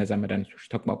በነዛ መድኃኒቶች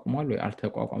ተቋቁሟል ወይ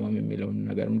አልተቋቋመም የሚለውን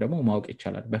ነገርም ደግሞ ማወቅ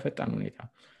ይቻላል በፈጣን ሁኔታ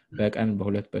በቀን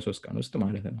በ2 በ3 ቀን ውስጥ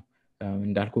ማለት ነው።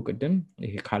 እንዳልኩ ቅድም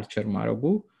ይሄ ካልቸር ማድረጉ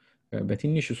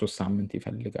በትንሹ 3 ሳምንት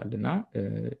ይፈልጋልና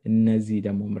እነዚህ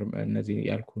ደግሞ እነዚህ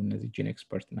ያልኩ እነዚህ ጂን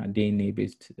ኤክስፐርት እና ዲኤንኤ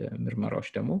ቤዝድ ምርመራዎች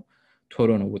ደግሞ ቶሎ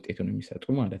ነው ውጤቱን የሚሰጡ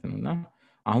ማለት ነውና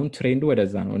አሁን ትሬንዱ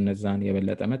ወደዛ ነው። እነዛን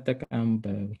የበለጠ መጠቀም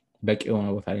በቂ የሆነ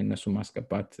ቦታ ላይ እነሱ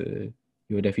ማስገባት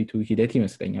የወደፊቱ ሂደት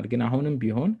ይመስለኛል። ግን አሁንም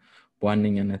ቢሆን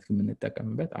በዋነኛነት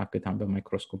የምንጠቀምበት አክታን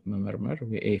በማይክሮስኮፕ መመርመር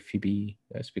ኤኤፍቢ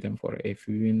ስፒተም ፎር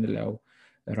ኤኤፍቢ እንለው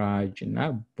ራጅ እና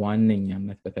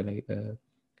በዋነኛነት በተለይ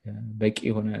በቂ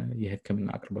የሆነ የሕክምና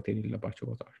አቅርቦት የሌለባቸው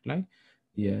ቦታዎች ላይ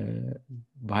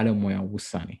የባለሙያው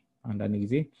ውሳኔ አንዳንድ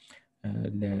ጊዜ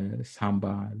ለሳምባ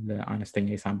ለአነስተኛ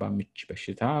የሳምባ ምች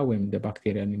በሽታ ወይም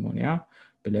ለባክቴሪያ ኒሞኒያ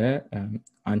ብለ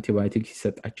አንቲባዮቲክ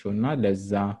ሲሰጣቸውና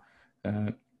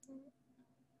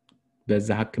በዛ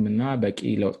ሕክምና በቂ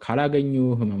ለውጥ ካላገኙ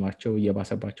ህመማቸው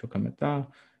እየባሰባቸው ከመጣ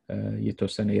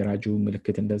የተወሰነ የራጁ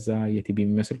ምልክት እንደዛ የቲቢ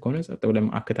የሚመስል ከሆነ ጸጥ ብለም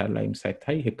አክታል ላይ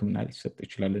ሳይታይ ሕክምና ሊሰጥ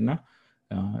ይችላልና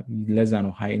ለዛ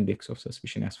ነው ሃይ ኢንዴክስ ኦፍ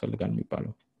ሰስፒሽን ያስፈልጋል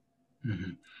የሚባለው።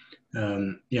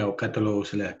 ያው ቀጥሎ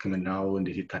ስለ ሕክምናው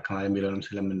እንዴት ይታከማል የሚለውንም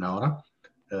ስለምናወራ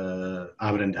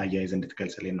አብረን አያይዘን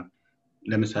እንድትገልጽልኝ ነው።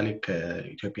 ለምሳሌ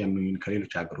ከኢትዮጵያ ምን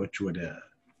ከሌሎች ሀገሮች ወደ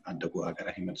አደጉ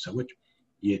ሀገራት የመጡ ሰዎች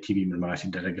የቲቢ ምርመራ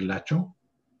ሲደረግላቸው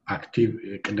አክቲቭ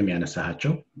ቅድም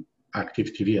ያነሳቸው አክቲቭ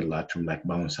ቲቢ ያላቸውም ላይክ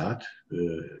በአሁን ሰዓት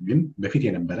ግን በፊት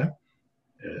የነበረ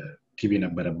ቲቢ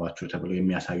ነበረባቸው ተብሎ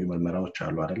የሚያሳዩ ምርመራዎች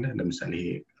አሉ አይደለ? ለምሳሌ ይሄ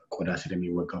ቆዳ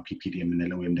ስለሚወጋው ፒፒዲ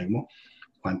የምንለው ወይም ደግሞ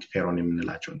ኳንቲፌሮን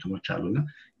የምንላቸው እንትኖች አሉና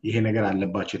ይሄ ነገር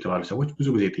አለባቸው የተባሉ ሰዎች ብዙ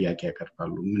ጊዜ ጥያቄ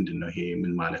ያቀርባሉ። ምንድነው ይሄ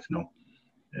ምን ማለት ነው?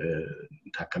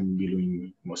 ታከም ቢሉኝ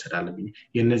መውሰድ አለብኝ?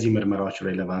 የነዚህ ምርመራዎች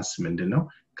ሬሌቫንስ ምንድነው?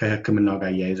 ከሕክምናው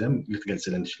ጋር ያይዘም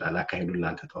ልትገልጽልን ትችላለህ? አካሄዱን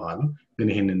ላንተ ተዋሉ። ግን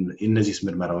እነዚህ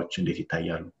ምርመራዎች እንዴት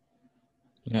ይታያሉ?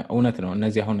 እውነት ነው።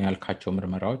 እነዚህ አሁን ያልካቸው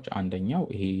ምርመራዎች አንደኛው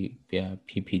ይሄ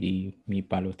የፒፒዲ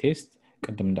የሚባለው ቴስት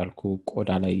ቅድም እንዳልኩ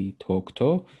ቆዳ ላይ ተወግቶ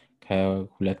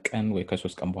ከ2 ቀን ወይ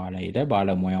ከ3 ቀን በኋላ ሄደ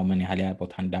ባለሙያው ምን ያህል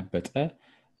ቦታ እንዳበጠ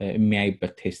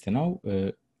የሚያይበት ቴስት ነው።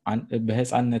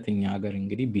 በህፃንነተኛ ሀገር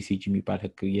እንግዲህ ቢሲጂ የሚባል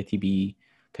የቲቢ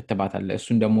ክትባት አለ።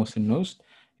 እሱን ደግሞ ስንወስድ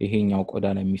ይሄኛው ቆዳ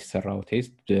ላይ የሚሰራው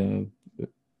ቴስት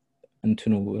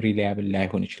እንትኑ ሪላያብል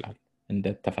ላይሆን ይችላል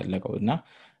እንደተፈለገው እና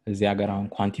እዚህ ሀገር አሁን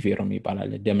ኳንቲፌሮም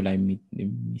ይባላል ደም ላይ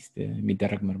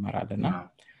የሚደረግ ምርመራ አለና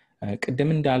ቅድም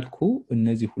እንዳልኩ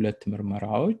እነዚህ 2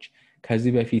 ምርመራዎች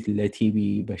ከዚህ በፊት ለቲቢ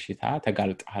በሽታ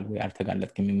ተጋልጠሃል ወይ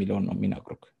አልተጋለጥክም የሚለውን ነው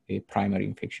የሚነግሩክ። ፕራይመሪ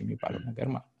ኢንፌክሽን የሚባለው ነገር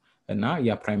ማለት እና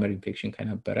ያ ፕራይመሪ ኢንፌክሽን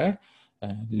ከነበረ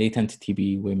ሌተንት ቲቢ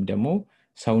ወይም ደግሞ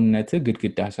ሰውነት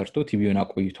ግድግዳ ሰርቶ ቲቢውን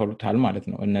አቆይቶታል ማለት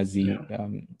ነው። እነዚህ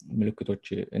ምልክቶች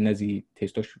እነዚህ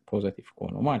ቴስቶች ፖዚቲቭ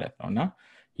ከሆኑ ማለት ነውና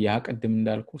ያ ቅድም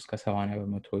እንዳልኩ እስከ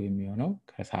 70% የሚሆነው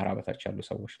ከሳራ በታች ያሉ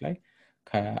ሰዎች ላይ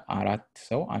ከ4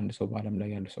 ሰው 1 ሰው በአለም ላይ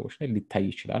ያሉ ሰዎች ላይ ሊታይ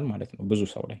ይችላል ማለት ነው። ብዙ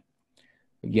ሰው ላይ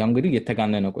ያ እንግዲህ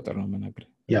የተጋነነ ቁጥር ነው መናገር።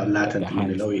 ያው ላተንት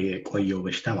የሚለው የቆየው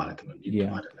በሽታ ማለት ነው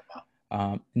አይደለም?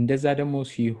 እንደዛ ደግሞ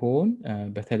ሲሆን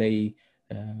በተለይ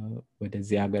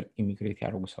ወደዚህ ሀገር ኢሚግሬት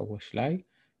ያደረጉ ሰዎች ላይ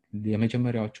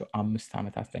የመጀመሪያዎቹ 5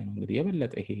 ዓመታት ላይ ነው እንግዲህ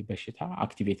የበለጠ ይሄ በሽታ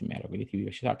አክቲቬት የሚያደርገው የቲቢ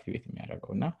በሽታ አክቲቬት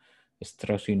የሚያደርገውና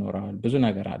ስትረሱ ይኖራል ብዙ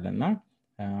ነገር አለና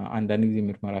አንዳንድ ጊዜ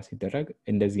ምርመራ ሲደረግ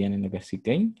እንደዚህ አይነት ነገር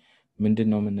ሲገኝ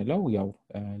ምንድነው የምንለው ያው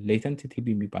ሌተንት ቲቢ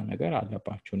የሚባል ነገር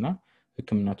አለባችሁና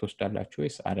ሕክምና ተወስዳላችሁ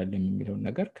ወይስ አይደለም የሚለው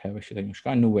ነገር ከበሽተኞች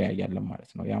ጋር እንወያያለን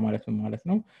ማለት ነው። ያ ማለት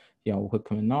ነው ያው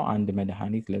ሕክምናው አንድ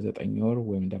መድኃኒት ለ9 ወር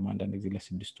ወይም ደግሞ አንዳንድ ጊዜ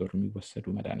ለ6 ወር የሚወሰዱ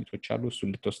መድኃኒቶች አሉ። እሱ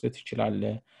ልትወስድ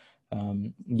ትችላለህ።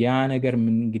 ያ ነገር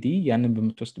እንግዲህ ያንን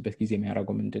በምትወስድበት ጊዜ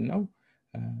የሚያደርገው ምንድነው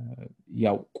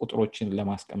ያው ቁጥሮችን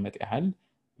ለማስቀመጥ ያህል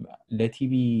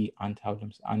ለቲቢ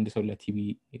አንድ ሰው ለቲቢ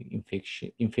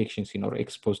ኢንፌክሽን ሲኖር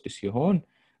ኤክስፖዝድ ሲሆን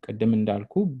ቅድም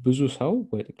እንዳልኩ ብዙ ሰው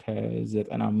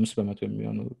ከ95%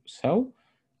 የሚሆኑ ሰው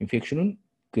ኢንፌክሽኑን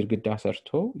ግድግዳ ሰርቶ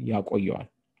ያቆየዋል።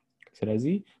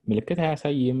 ስለዚህ ምልክት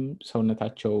አያሳይም፣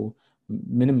 ሰውነታቸው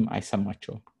ምንም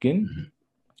አይሰማቸውም። ግን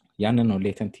ያንን ነው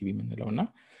ሌተንት ቲቢ የምንለውና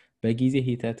በጊዜ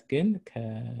ሂደት ግን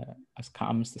እስከ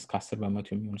 5 እስከ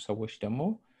 10% የሚሆኑ ሰዎች ደግሞ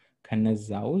ከነዛ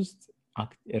ውስጥ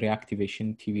ሪአክቲቬሽን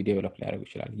ቲቢ ዴቨሎፕ ሊያደርጉ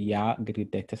ይችላል። ያ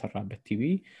ግድግዳ የተሰራበት ቲቢ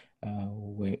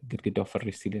ወይ ግድግዳው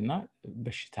ፍሪስ ሲልና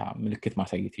በሽታ ምልክት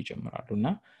ማሳየት ይጀምራሉና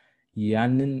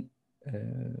ያንን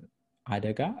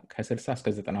አደጋ ከ60 እስከ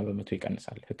 90%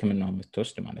 ይቀንሳል ሕክምናው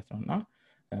የምትወስድ ማለት ነውና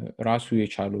ራሱ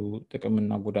የቻሉ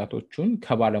ጥቅምና ጉዳቶቹን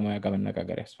ከባለሙያ ጋር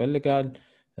መነጋገር ያስፈልጋል።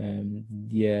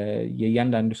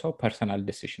 የእያንዳንዱ ሰው ፐርሰናል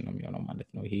ዲሲዥን ነው የሚሆነው ማለት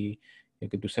ነው። ይሄ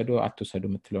የግድ ውሰዱ አትወሰዱ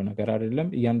የምትለው ነገር አይደለም።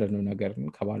 እያንዳንዱ ነገር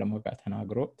ከባለሙያ ጋር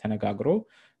ተነጋግሮ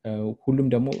ሁሉም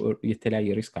ደግሞ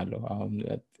የተለያየ ሪስክ አለው። አሁን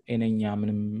ጤነኛ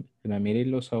ምንም ህመም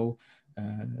የሌለው ሰው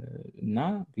እና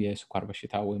የስኳር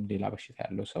በሽታ ወይም ሌላ በሽታ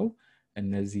ያለው ሰው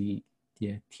እነዚህ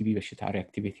የቲቢ በሽታ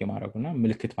ሪአክቲቬት የማድረጉና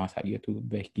ምልክት ማሳየቱ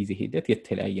በጊዜ ሂደት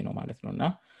የተለያየ ነው ማለት ነውና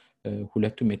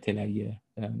ሁለቱም የተለያየ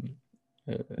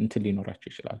እንትን ሊኖራቸው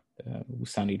ይችላል፣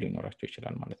 ውሳኔ ሊኖራቸው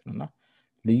ይችላል ማለት ነውና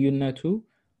ልዩነቱ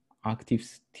አክቲቭ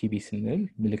ቲቢ ስንል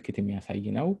ምልክት የሚያሳይ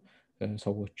ነው።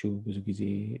 ሰዎቹ ብዙ ጊዜ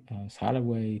ሳል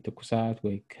ወይ ትኩሳት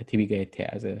ወይ ከቲቢ ጋር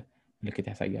የተያያዘ ምልክት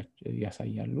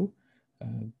ያሳያሉ።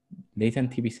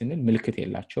 ሌተንት ቲቢ ስንል ምልክት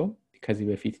የላቸውም፣ ከዚህ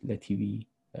በፊት ለቲቢ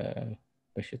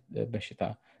በሽታ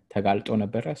ተጋልጦ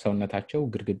ነበረ ሰውነታቸው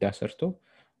ግድግዳ ሰርቶ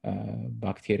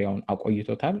ባክቴሪያውን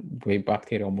አቆይቶታል ወይ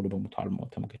ባክቴሪያው ሙሉ በሙሉ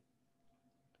አልሞተም ግን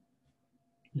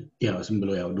ያው ዝም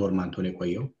ብሎ ያው ዶርማንት ሆነ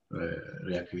የቆየው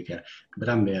ሪአክቲቪቲ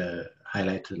በጣም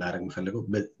ሃይላይት ላደርግ የምፈልገው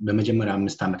በመጀመሪያ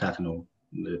 5 ዓመታት ነው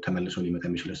ተመልሶ ሊመጣ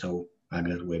የሚችለው ሰው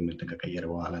ሀገር ወይም ተቀየረ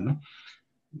በኋላ ነው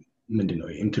ምንድነው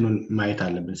እንትኑን ማየት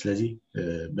አለብን ስለዚህ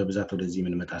በብዛት ወደዚህ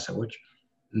የምንመጣ ሰዎች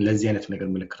ለዚህ አይነት ነገር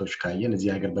ምልክቶች ካየን እዚህ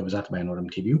ሀገር በብዛት ባይኖርም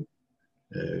ቲቢው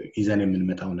ይዘን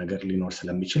የምንመጣው ነገር ሊኖር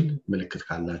ስለሚችል ምልክት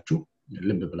ካላችሁ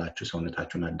ልብ ብላችሁ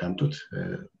ሰውነታችሁን አዳምጡት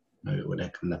ወደ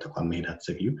ሕክምና ተቋም መሄድ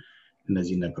አትዘግዩ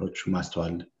እነዚህ ነገሮች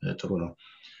ማስተዋል ጥሩ ነው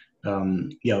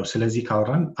ያው ስለዚህ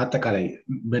ካወራን አጠቃላይ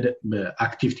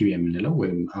በአክቲቭ ቲቢ የምንለው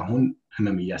ወይም አሁን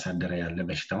ህመም እያሳደረ ያለ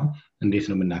በሽታው እንዴት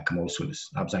ነው የምናክመው እሱንስ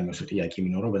አብዛኛው ሰው ጥያቄ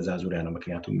የሚኖረው በዛ ዙሪያ ነው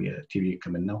ምክንያቱም የቲቢ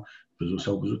ሕክምናው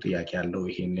ብዙ ጥያቄ ያለው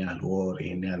ይሄን ያህል ወር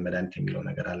ይሄን ያህል መድኃኒት የሚለው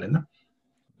ነገር አለና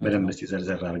በደንብ እስቲ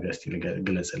ዘርዘር አድርገህ እስቲ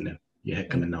ግለጽልን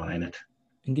የሕክምናውን አይነት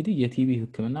እንግዲህ የቲቢ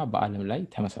ሕክምና በአለም ላይ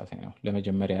ተመሳሳይ ነው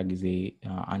ለመጀመሪያ ጊዜ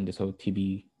አንድ ሰው ቲቢ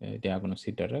ዲያግኖስ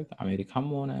ሲደረግ አሜሪካም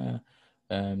ሆነ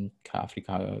ከአፍሪካ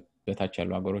በታች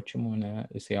ያሉ ሀገሮችም ሆነ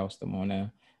እስያ ውስጥም ሆነ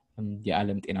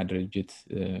የዓለም ጤና ድርጅት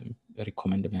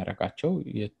ሪኮመንድ የሚያደርጋቸው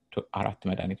 4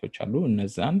 መድኃኒቶች አሉ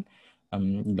እነዛን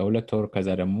ለ2 ወር ከዛ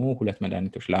ደግሞ 2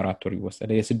 መድኃኒቶች ለ4 ወር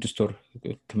ይወሰዳል የ6 ወር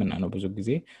ሕክምና ነው ብዙ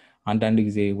ጊዜ አንዳንድ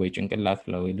ጊዜ ወይ ጭንቅላት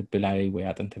ወይ ልብ ላይ ወይ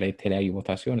አጥንት ላይ የተለያዩ ቦታ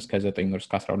ሲሆን እስከ 9 ወር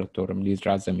እስከ 12 ወርም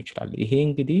ሊራዘም ይችላል ይሄ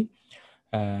እንግዲህ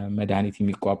መድኃኒት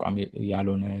የሚቋቋም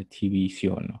ያልሆነ ቲቢ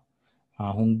ሲሆን ነው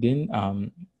አሁን ግን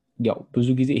ያው ብዙ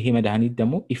ጊዜ ይሄ መድኃኒት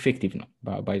ደግሞ ኢፌክቲቭ ነው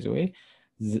ባይ ዘ ዌይ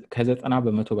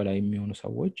ከ90% በላይ የሚሆኑ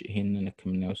ሰዎች ይሄንን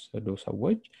ሕክምና የወሰዱ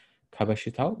ሰዎች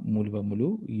ከበሽታው ሙሉ በሙሉ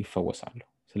ይፈወሳሉ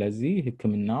ስለዚህ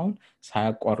ሕክምናውን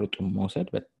ሳያቋርጡ መውሰድ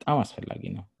በጣም አስፈላጊ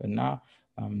ነው እና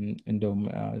እንደውም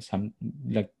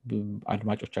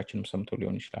አድማጮቻችንም ሰምቶ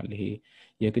ሊሆን ይችላል ይሄ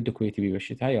የግድ የቲቢ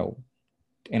በሽታ ያው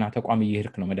ጤና ተቋም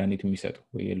እየሄድክ ነው መድኃኒት የሚሰጡ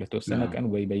ወይ ለተወሰነ ቀን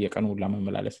ወይ በየቀኑ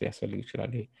ለመመላለስ ሊያስፈልግ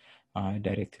ይችላል ይሄ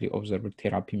ዳይሬክትሊ ኦብዘርቭድ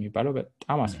ቴራፒ የሚባለው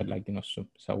በጣም አስፈላጊ ነው እሱ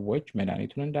ሰዎች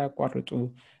መድኃኒቱን እንዳያቋርጡ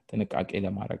ጥንቃቄ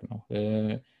ለማድረግ ነው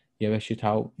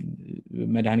የበሽታው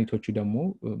መድኃኒቶቹ ደግሞ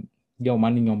ያው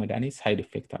ማንኛውም መድኃኒት ሳይድ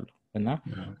ኢፌክት አለው እና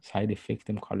ሳይድ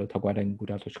ኢፌክትም ካለው ተጓዳኝ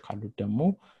ጉዳቶች ካሉት ደግሞ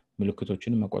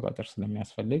ምልክቶችን መቆጣጠር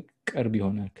ስለሚያስፈልግ ቅርብ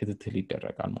የሆነ ክትትል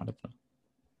ይደረጋል ማለት ነው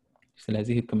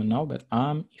ስለዚህ ሕክምናው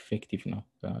በጣም ኢፌክቲቭ ነው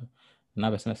እና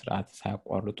በስነ ስርዓት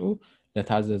ሳያቋርጡ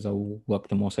ለታዘዘው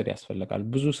ወቅት መውሰድ ያስፈልጋል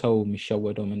ብዙ ሰው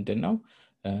የሚሸወደው ምንድነው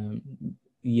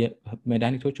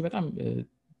መድኃኒቶቹ በጣም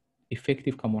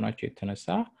ኢፌክቲቭ ከመሆናቸው የተነሳ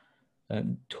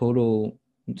ቶሎ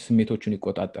ስሜቶችን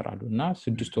ይቆጣጠራሉ እና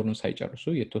 6 ወሩን ሳይጨርሱ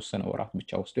የተወሰነ ወራት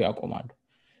ብቻ ወስዶ ያቆማሉ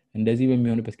እንደዚህ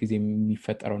በሚሆንበት ጊዜ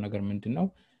የሚፈጠረው ነገር ምንድነው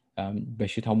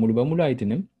በሽታው ሙሉ በሙሉ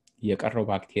አይድንም የቀረው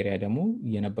ባክቴሪያ ደግሞ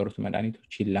የነበሩት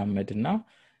መድኃኒቶች ይላመድና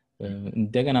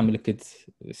እንደገና ምልክት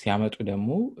ሲያመጡ ደግሞ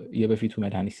የበፊቱ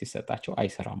መድኃኒት ሲሰጣቸው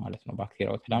አይሰራ ማለት ነው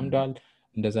ባክቴሪያው ተላምዷል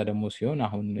እንደዛ ደግሞ ሲሆን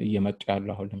አሁን እየመጡ ያሉ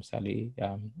አሁን ለምሳሌ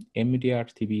ኤምዲአር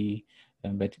ቲቢ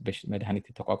መድኃኒት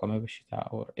ተቋቋመ በሽታ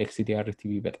or ኤክስዲአር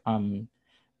ቲቢ በጣም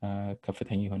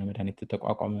ከፍተኛ የሆነ መድኃኒት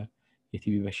ተቋቋመ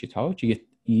የቲቢ በሽታዎች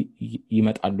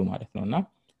ይመጣሉ ማለት ነውና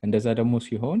እንደዛ ደግሞ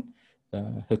ሲሆን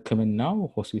ሕክምናው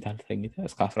ሆስፒታል ተኝተ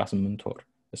እስከ 18 ወር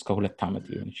እስከ 2 ዓመት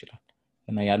ሊሆን ይችላል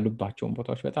እና ያሉባቸው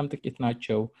ቦታዎች በጣም ጥቂት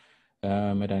ናቸው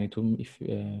መድኃኒቱም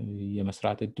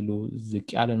የመስራት እድሉ ዝቅ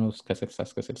ያለ ነው እስከ 60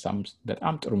 እስከ 65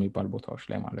 በጣም ጥሩ የሚባል ቦታዎች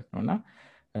ላይ ማለት ነውና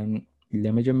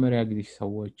ለመጀመሪያ ጊዜ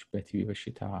ሰዎች በቲቢ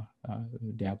በሽታ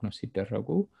ዲያግኖስ ሲደረጉ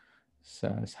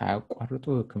ሳያቋርጡ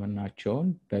ሕክምናቸውን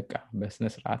በቃ በስነ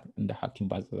ስርዓት እንደ ሐኪም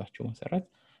ባዘዛቸው መሰረት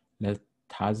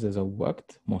ለታዘዘው ወቅት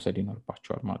መውሰድ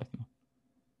ይኖርባቸዋል ማለት ነው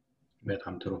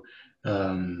በጣም ጥሩ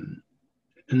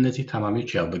እነዚህ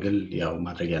ታማሚዎች ያው በግል ያው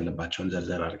ማድረግ ያለባቸውን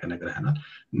ዘርዘር አድርገህ ነግረህናል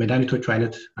መድኃኒቶቹ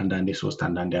አይነት አንዳንዴ 3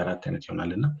 አንዳንዴ 4 አይነት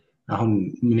ይሆናልና አሁን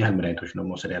ምን ያህል መድኃኒቶች ነው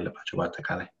መውሰድ ያለባቸው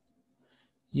በአጠቃላይ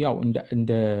ያው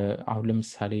እንደ አሁን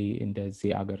ለምሳሌ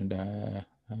እንደዚህ ሀገር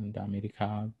እንደ አሜሪካ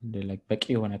በቂ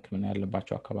የሆነ ሕክምና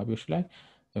ያለባቸው አካባቢዎች ላይ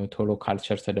ቶሎ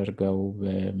ካልቸር ተደርገው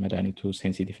በመድኃኒቱ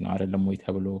ሴንሲቲቭ ነው አይደለም ወይ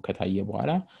ተብሎ ከታየ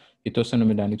በኋላ የተወሰኑ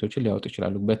መድኃኒቶችን ሊያወጡ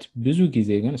ይችላሉ ብዙ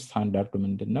ጊዜ ግን ስታንዳርዱ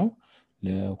ምንድነው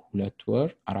ለ2 ወር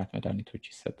 4 መድኃኒቶች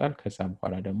ይሰጣል ከዛ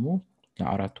በኋላ ደግሞ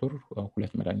ለ4 ወር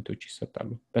 2 መድኃኒቶች ይሰጣሉ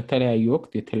በተለያዩ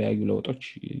ወቅት የተለያዩ ለውጦች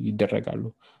ይደረጋሉ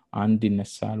አንድ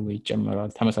ይነሳል ወይ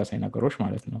ይጨመራል ተመሳሳይ ነገሮች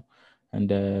ማለት ነው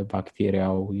እንደ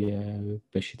ባክቴሪያው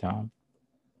የበሽታ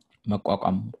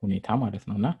መቋቋም ሁኔታ ማለት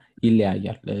ነውና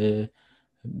ይለያያል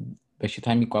በሽታ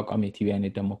የሚቋቋም የቲቢ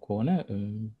አይነት ደግሞ ከሆነ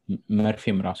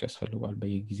መርፌም ራሱ ያስፈልጋል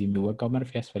በየጊዜው የሚወጋው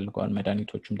መርፌ ያስፈልጋል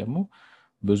መድኃኒቶችም ደግሞ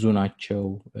ብዙ ናቸው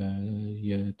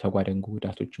የተጓዳኝ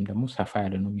ጉዳቶችም ደግሞ ሰፋ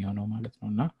ያለ ነው የሚሆነው ማለት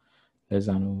ነውና ለዛ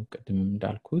ነው ቅድምም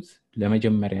እንዳልኩት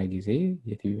ለመጀመሪያ ጊዜ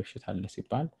የቲቪ በሽታ አለ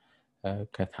ሲባል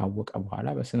ከታወቀ በኋላ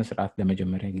በስነ ስርዓት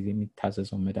ለመጀመሪያ ጊዜ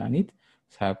የሚታዘዘው መድኃኒት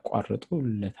ሳያቋርጡ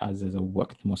ለታዘዘው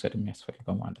ወቅት መውሰድ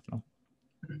የሚያስፈልገው ማለት ነው።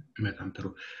 በጣም ጥሩ።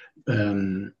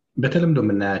 በተለምዶ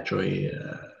የምናያቸው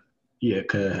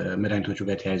ከመድኃኒቶቹ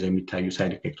ጋር ተያይዘው የሚታዩ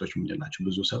ሳይድ ኢፌክቶች ምንድን ናቸው?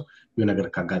 ብዙ ሰው የሆነ ነገር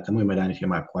ካጋጠመው የመድኃኒት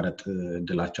የማቋረጥ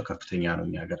እድላቸው ከፍተኛ ነው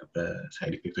እኛ ሀገር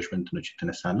በሳይድ ኢፌክቶች በእንትኖች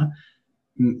የተነሳና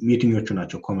የትኞቹ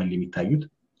ናቸው ኮመንሊ የሚታዩት?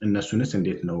 እነሱንስ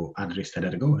እንዴት ነው አድሬስ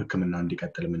ተደርገው ሕክምናው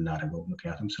እንዲቀጥል የምናደርገው?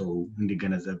 ምክንያቱም ሰው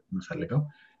እንዲገነዘብ የምፈልገው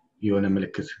የሆነ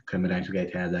ምልክት ከመድኃኒቱ ጋር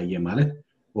የተያያዘ ማለት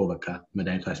በቃ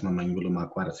መድኃኒቱ አስማማኝ ብሎ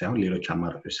ማቋረጥ ሳይሆን ሌሎች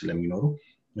አማራጮች ስለሚኖሩ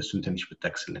እሱን ትንሽ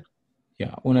ብትጠቅስልን። ያ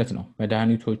እውነት ነው።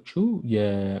 መድኃኒቶቹ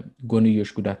የጎንዮሽ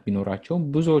ጉዳት ቢኖራቸው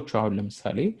ብዙዎቹ አሁን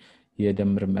ለምሳሌ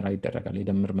የደም ምርመራ ይደረጋል።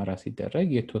 የደም ምርመራ ሲደረግ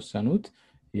የተወሰኑት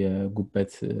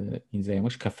የጉበት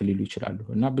ኢንዛይሞች ከፍ ሊሉ ይችላሉ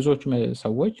እና ብዙዎች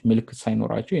ሰዎች ምልክት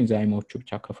ሳይኖራቸው ኢንዛይሞቹ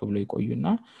ብቻ ከፍ ብሎ ይቆዩና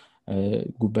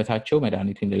ጉበታቸው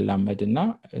መድኃኒቱን ሊላመድና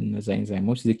እነዛ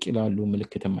ኢንዛይሞች ዝቅ ይላሉ፣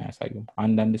 ምልክትም አያሳዩም።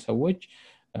 አንዳንድ ሰዎች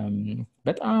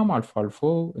በጣም አልፎ አልፎ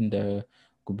እንደ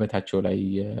ጉበታቸው ላይ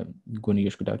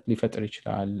ጎንዮሽ ጉዳት ሊፈጥር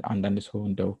ይችላል። አንዳንድ ሰው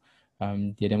እንደው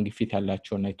የደም ግፊት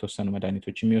ያላቸውና የተወሰኑ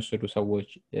መድኃኒቶች የሚወስዱ ሰዎች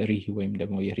ሪህ ወይም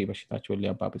ደግሞ የሪህ በሽታቸውን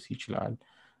ሊያባብስ ይችላል።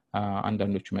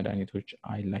 አንዳንዶቹ መድኃኒቶች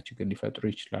አይላ ችግር ሊፈጥሩ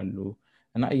ይችላሉ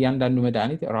እና እያንዳንዱ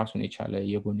መድኃኒት ራሱን የቻለ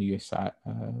የጎንዮሽ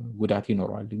ጉዳት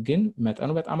ይኖረዋል፣ ግን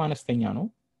መጠኑ በጣም አነስተኛ ነው።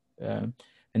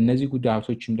 እነዚህ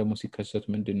ጉዳቶችም ደግሞ ሲከሰቱ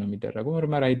ምንድነው የሚደረገው?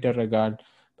 ምርመራ ይደረጋል።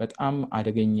 በጣም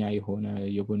አደገኛ የሆነ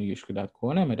የጎንዮሽ ጉዳት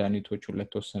ከሆነ መድኃኒቶቹ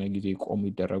ለተወሰነ ጊዜ ቆሙ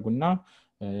ይደረጉና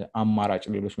አማራጭ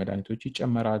ሌሎች መድኃኒቶች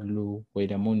ይጨመራሉ ወይ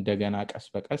ደግሞ እንደገና ቀስ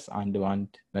በቀስ አንድ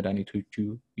በአንድ መድኃኒቶቹ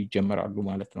ይጀመራሉ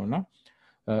ማለት ነውና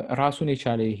ራሱን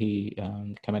የቻለ ይሄ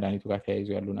ከመድኃኒቱ ጋር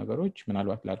ተያይዘው ያሉ ነገሮች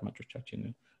ምናልባት ለአድማጮቻችን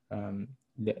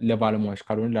ለባለሙያዎች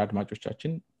ካልሆነ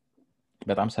ለአድማጮቻችን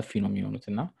በጣም ሰፊ ነው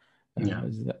የሚሆኑትና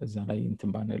እዛ ላይ እንትን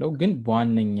ባንለው፣ ግን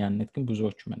በዋነኛነት ግን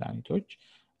ብዙዎቹ መድኃኒቶች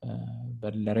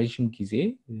ለረጅም ጊዜ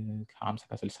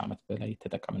ከ50-60 ዓመት በላይ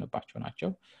የተጠቀምንባቸው ናቸው።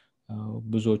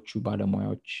 ብዙዎቹ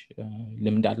ባለሙያዎች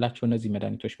ልምድ አላቸው እነዚህ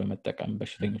መድኃኒቶች በመጠቀም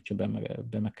በሽተኞችን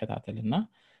በመከታተል እና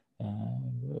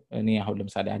እኔ አሁን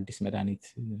ለምሳሌ አዲስ መድኃኒት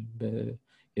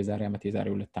የዛሬ ዓመት የዛሬ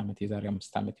 2 ዓመት የዛሬ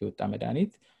 5 ዓመት የወጣ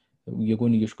መድኃኒት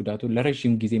የጎንዮሽ ጉዳቱ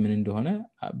ለረጅም ጊዜ ምን እንደሆነ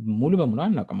ሙሉ በሙሉ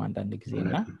አናውቅም አንዳንድ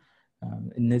ጊዜና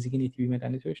እነዚህ ግን የቲቪ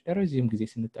መድኃኒቶች ለረጅም ጊዜ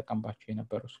ስንጠቀምባቸው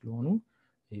የነበሩ ስለሆኑ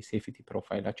ሴፍቲ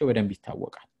ፕሮፋይላቸው በደንብ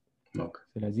ይታወቃል።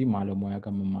 ስለዚህ ባለሙያ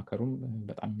ጋር መማከሩም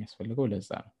በጣም የሚያስፈልገው ለዛ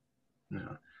ነው።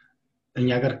 እኛ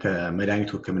ጋር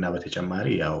ከመድኃኒቱ ሕክምና በተጨማሪ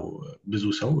ያው ብዙ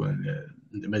ሰው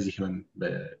በዚህ ህመም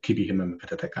በቲቪ ህመም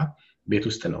ከተጠቃ ቤት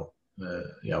ውስጥ ነው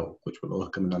ያው ቁጭ ብሎ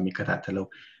ሕክምና የሚከታተለው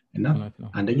እና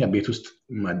አንደኛ ቤት ውስጥ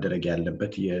ማደረግ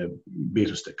ያለበት የቤት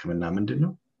ውስጥ ሕክምና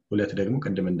ምንድነው? ሁለት ደግሞ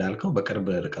ቅድም እንዳልከው በቅርብ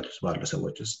ርቀት ውስጥ ባሉ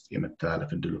ሰዎች ውስጥ የመተላለፍ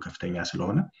እድሉ ከፍተኛ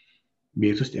ስለሆነ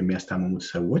ቤት ውስጥ የሚያስታምሙት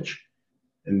ሰዎች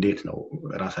እንዴት ነው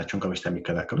ራሳቸውን ከበሽታ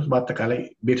የሚከላከሉት? በአጠቃላይ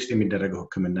ቤት ውስጥ የሚደረገው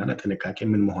ሕክምናና ጥንቃቄ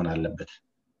ምን መሆን አለበት?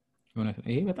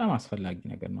 ይሄ በጣም አስፈላጊ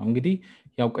ነገር ነው። እንግዲህ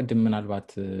ያው ቅድም ምናልባት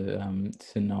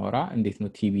ስናወራ እንዴት ነው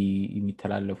ቲቪ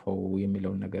የሚተላለፈው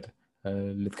የሚለውን ነገር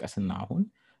ልጥቀስና አሁን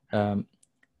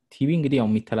ቲቪ እንግዲህ ያው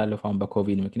የሚተላለፈው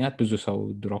በኮቪድ ምክንያት ብዙ ሰው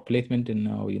ድሮፕሌት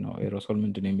ምንድነው ኤሮሶል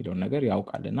ምንድነው የሚለውን ነገር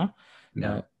ያውቃልና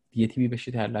የቲቪ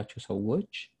በሽታ ያላቸው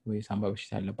ሰዎች ወይ ሳምባ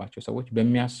በሽታ ያለባቸው ሰዎች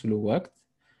በሚያስሉ ወቅት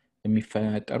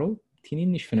የሚፈጠሩ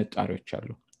ትንንሽ ፍንጣሪዎች አሉ።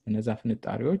 እነዛ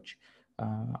ፍንጣሪዎች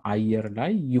አየር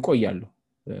ላይ ይቆያሉ።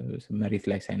 መሬት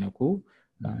ላይ ሳይነኩ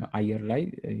አየር ላይ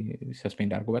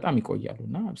ሰስፔንድ አድርገው በጣም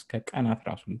ይቆያሉና እስከ ቀናት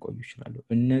ራሱ ሊቆዩ ይችላሉ።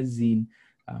 እነዚህን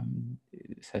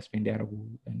ሰስፔንድ ያደርጉ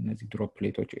እነዚህ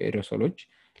ድሮፕሌቶች ኤሮሶሎች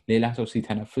ሌላ ሰው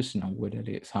ሲተነፍስ ነው ወደ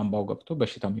ሳምባው ገብቶ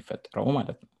በሽታው የሚፈጠረው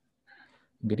ማለት ነው።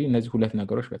 እንግዲህ እነዚህ ሁለት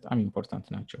ነገሮች በጣም ኢምፖርታንት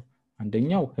ናቸው።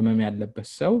 አንደኛው ህመም ያለበት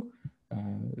ሰው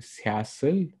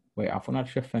ሲያስል ወይ አፉን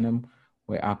አልሸፈነም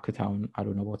ወይ አክታውን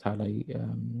አልሆነ ቦታ ላይ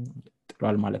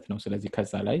ጥሏል ማለት ነው። ስለዚህ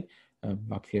ከዛ ላይ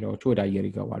ባክቴሪያዎቹ ወደ አየር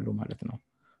ይገባሉ ማለት ነው።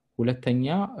 ሁለተኛ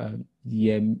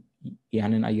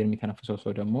ያንን አየር የሚተነፍሰው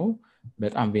ሰው ደግሞ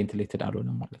በጣም ቬንቲሌትድ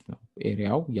አልሆነም ማለት ነው።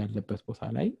 ኤሪያው ያለበት ቦታ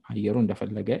ላይ አየሩ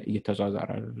እንደፈለገ እየተዟዟረ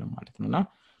አይደለም ማለት ነውና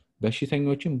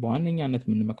በሽተኞችን በዋነኛነት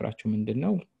የምንመክራቸው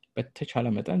ምንድነው በተቻለ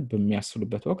መጠን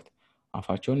በሚያስሉበት ወቅት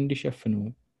አፋቸውን እንዲሸፍኑ፣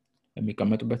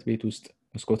 የሚቀመጡበት ቤት ውስጥ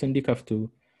መስኮት እንዲከፍቱ።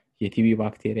 የቲቪ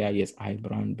ባክቴሪያ የፀሐይ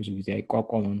ብርሃን ብዙ ጊዜ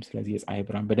አይቋቋምም። ስለዚህ የፀሐይ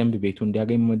ብርሃን በደንብ ቤቱ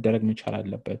እንዲያገኝ መደረግ መቻል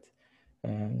አለበት።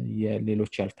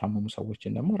 የሌሎች ያልታመሙ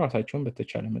ሰዎችን ደግሞ ራሳቸውን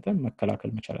በተቻለ መጠን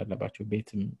መከላከል መቻል አለባቸው።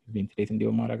 ቤትም ቬንቲሌት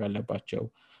እንዲሆን ማድረግ አለባቸው።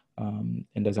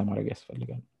 እንደዛ ማድረግ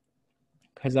ያስፈልጋል።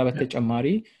 ከዛ በተጨማሪ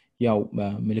ያው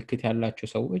ምልክት ያላቸው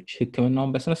ሰዎች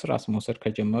ሕክምናውን በስነ ስርዓት መውሰድ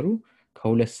ከጀመሩ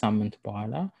ከ2 ሳምንት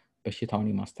በኋላ በሽታውን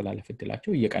የማስተላለፍ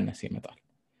እድላቸው እየቀነሰ ይመጣል።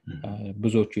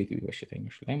 ብዙዎቹ የቲቢ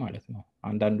በሽተኞች ላይ ማለት ነው።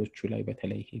 አንዳንዶቹ ላይ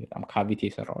በተለይ በጣም ካቪቲ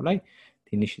የሰራው ላይ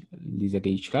ትንሽ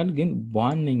ሊዘገይ ይችላል፣ ግን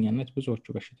በዋነኛነት ብዙዎቹ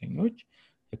በሽተኞች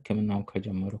ሕክምናውን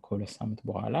ከጀመሩ ከ2 ሳምንት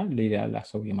በኋላ ሌላ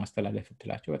ሰው የማስተላለፍ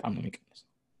እድላቸው በጣም ነው የሚቀንሰው።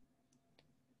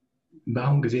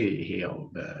 በአሁን ጊዜ ይሄ ያው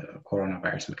በኮሮና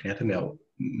ቫይረስ ምክንያቱም ያው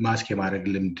ማስክ የማድረግ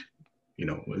ልምድ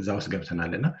እዛ ውስጥ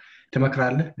ገብተናልና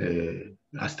ትመክራለህ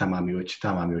አስተማሚዎች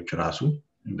ታማሚዎች ራሱ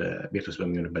በቤት ውስጥ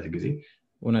በሚሆንበት ጊዜ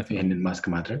ይሄንን ማስክ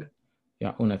ማድረግ? ያ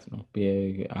እውነት ነው።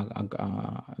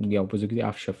 ያው ብዙ ጊዜ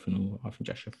አፍንጫ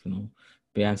ሸፍኑ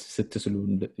ቢያንስ ስትስሉ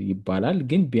ይባላል፣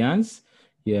 ግን ቢያንስ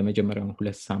የመጀመሪያውን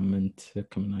 2 ሳምንት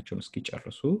ሕክምናቸውን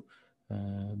እስኪጨርሱ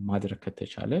ማድረግ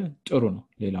ከተቻለ ጥሩ ነው።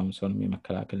 ሌላውን ሰውንም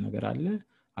የመከላከል ነገር አለ፣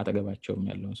 አጠገባቸውም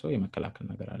ያለውን ሰው የመከላከል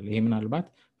ነገር አለ። ይሄ ምናልባት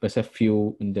በሰፊው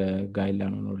እንደ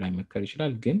ጋይድላይን ሆኖ ላይመከር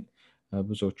ይችላል፣ ግን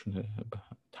ብዙዎቹ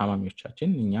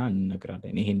ታማሚዎቻችን እኛ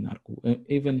እንነግራለን ይሄን አድርጉ።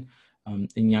 ኢቭን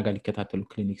እኛ ጋር ሊከታተሉ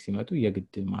ክሊኒክ ሲመጡ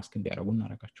የግድ ማስክ እንዲያደርጉ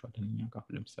እናደርጋቸዋለን። እኛ ጋር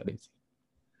ለምሳሌ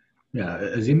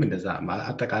እዚህም እንደዛ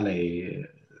አጠቃላይ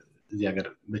እዚህ ሀገር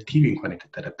በቲቪ እንኳን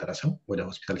የተጠረጠረ ሰው ወደ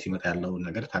ሆስፒታል ሲመጣ ያለው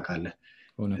ነገር ታውቃለህ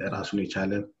ራሱን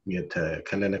የቻለ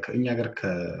የተከለለ እኛ ሀገር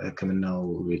ከሕክምናው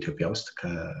ኢትዮጵያ ውስጥ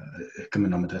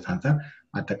ከሕክምናው መድረስ አንፃር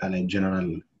አጠቃላይ ጀነራል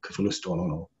ክፍል ውስጥ ሆኖ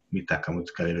ነው የሚታከሙት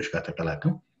ከሌሎች ጋር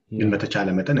ተቀላቅለው። ግን በተቻለ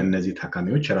መጠን እነዚህ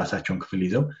ታካሚዎች የራሳቸውን ክፍል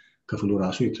ይዘው ክፍሉ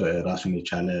ራሱን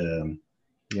የቻለ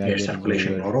ኤር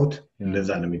ሰርኩሌሽን ኖሮት እንደዛ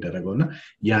ነው የሚደረገውና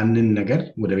ያንን ነገር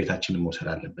ወደ ቤታችን መውሰድ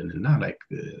አለብንና ላይክ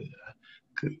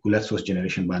 2-3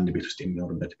 ጄኔሬሽን በአንድ ቤት ውስጥ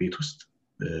የሚኖርበት ቤት ውስጥ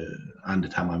አንድ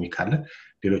ታማሚ ካለ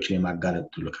ሌሎችን የማጋለጥ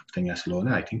ሁሉ ከፍተኛ ስለሆነ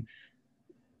አይ ቲንክ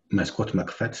መስኮት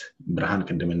መክፈት ብርሃን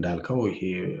ቅድም እንዳልከው ይሄ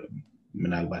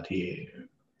ምናልባት ይሄ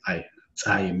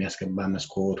ፀሐይ የሚያስገባ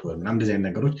መስኮት ወይ ምናምን እንደዚህ አይነት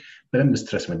ነገሮች በደንብ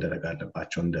ስትረስ መደረግ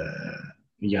አለባቸው። እንደ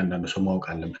እያንዳንዱ ሰው ማወቅ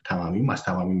አለበት፣ ታማሚም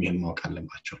አስተማሚም ይሄን ማወቅ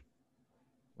አለባቸው።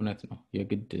 እውነት ነው።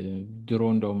 የግድ ድሮ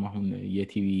እንደውም አሁን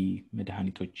የቲቪ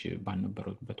መድኃኒቶች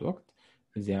ባልነበሩበት ወቅት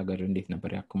እዚህ ሀገር እንዴት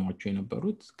ነበር ያክሟቸው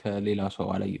የነበሩት? ከሌላ ሰው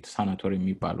ላይ ሳናቶሪ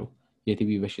የሚባሉ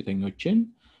የቲቪ በሽተኞችን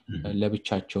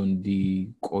ለብቻቸው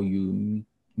እንዲቆዩ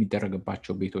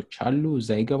የሚደረግባቸው ቤቶች አሉ።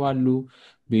 እዛ ይገባሉ።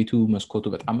 ቤቱ መስኮቱ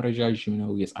በጣም ረጃጅም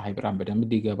ነው። የፀሐይ ብርሃን በደንብ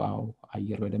እንዲገባው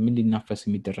አየር በደንብ እንዲናፈስ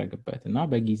የሚደረግበት እና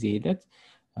በጊዜ ሂደት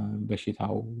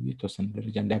በሽታው የተወሰነ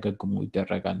ደረጃ እንዲያገግሙ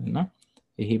ይደረጋልና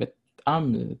ይሄ በጣም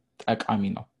ጠቃሚ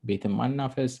ነው። ቤትን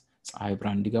ማናፈስ፣ ፀሐይ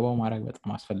ብርሃን እንዲገባው ማድረግ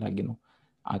በጣም አስፈላጊ ነው።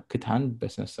 አክታን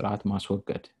በስነ ስርዓት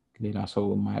ማስወገድ ሌላ ሰው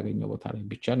የማያገኘው ቦታ ላይ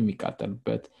ብቻ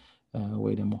የሚቃጠልበት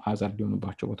ወይ ደግሞ ሃዛርድ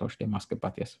የሆኑባቸው ቦታዎች ላይ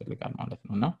ማስገባት ያስፈልጋል ማለት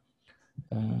ነውና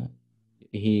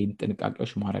ይሄ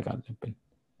ጥንቃቄዎች ማድረግ አለብን።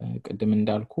 ቅድም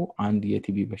እንዳልኩ አንድ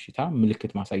የቲቪ በሽታ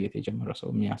ምልክት ማሳየት የጀመረ ሰው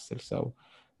የሚያስል ሰው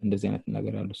እንደዚህ አይነት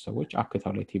ነገር ያሉት ሰዎች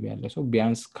አክታው ላይ ቲቪ ያለ ሰው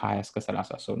ቢያንስ ከ20 እስከ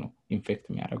 30 ሰው ነው ኢንፌክት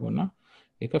የሚያደርገውና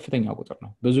የከፍተኛ ቁጥር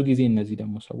ነው። ብዙ ጊዜ እነዚህ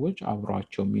ደግሞ ሰዎች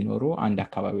አብሯቸው የሚኖሩ አንድ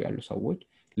አካባቢ ያሉ ሰዎች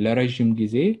ለረጅም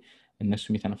ጊዜ እነሱ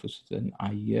የሚተነፍሱትን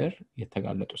አየር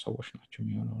የተጋለጡ ሰዎች ናቸው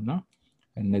የሚሆነውና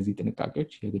እነዚህ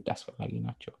ጥንቃቄዎች የግድ አስፈላጊ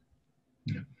ናቸው።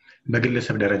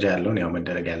 በግለሰብ ደረጃ ያለውን ያው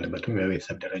መደረግ ያለበትም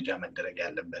በቤተሰብ ደረጃ መደረግ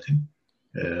ያለበትን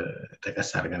ተቀስ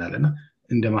አድርገናልና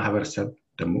እንደ ማህበረሰብ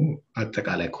ደግሞ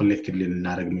አጠቃላይ ኮሌክቲቭሊ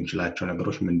ልናደርግ የምንችላቸው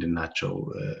ነገሮች ምንድናቸው?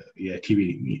 የቲቪ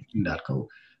እንዳልከው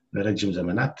ለረጅም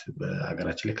ዘመናት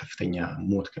በአገራችን ላይ ከፍተኛ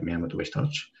ሞት ከሚያመጡ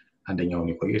በሽታዎች አንደኛው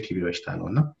የቆየው ቲቪ በሽታ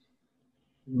ነውና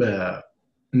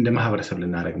እንደ ማህበረሰብ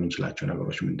ልናደርግ የምንችላቸው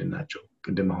ነገሮች ምንድናቸው?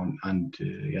 ቅድም አሁን አንድ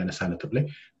ያነሳነው ላይ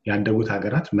ያደጉት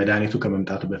ሀገራት መድኃኒቱ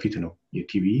ከመምጣቱ በፊት ነው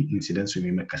የቲቪ ኢንሲደንስ ወይም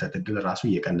የመከሰት እድል ራሱ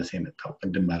እየቀነሰ የመጣው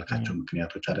ቅድም ባልካቸው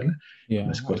ምክንያቶች አይደለ?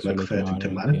 መስኮት መክፈት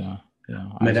እንትን ማለት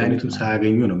መድኃኒቱን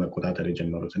ሳያገኙ ነው መቆጣጠር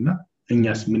የጀመሩትና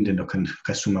እኛስ ምንድነው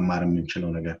ከሱ መማር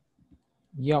የምንችለው ነገር?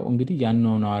 ያው እንግዲህ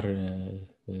ያኗኗር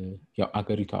ያው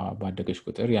አገሪቷ ባደገች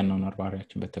ቁጥር ያኗኗር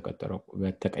ባህሪያችን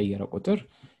በተቀየረ ቁጥር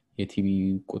የቲቪ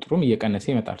ቁጥሩም እየቀነሰ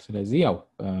ይመጣል። ስለዚህ ያው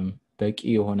በቂ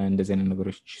የሆነ እንደዚህ አይነት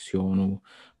ነገሮች ሲሆኑ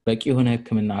በቂ የሆነ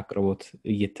ሕክምና አቅርቦት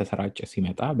እየተሰራጨ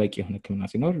ሲመጣ በቂ የሆነ ሕክምና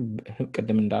ሲኖር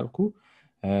ቅድም እንዳልኩ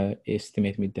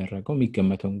ኤስቲሜት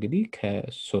የሚገመተው እንግዲህ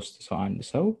ከ3 ሰው አንድ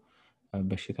ሰው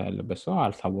በሽታ ያለበት ሰው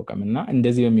አልታወቀምና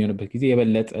እንደዚህ በሚሆንበት ጊዜ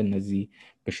የበለጠ እነዚህ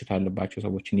በሽታ ያለባቸው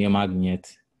ሰዎችን የማግኘት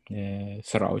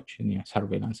ስራዎች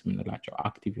ሰርቬላንስ የምንላቸው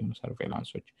አክቲቭ የሆኑ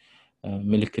ሰርቬላንሶች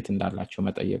ምልክት እንዳላቸው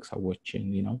መጠየቅ ሰዎችን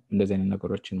ነው እንደዚህ አይነት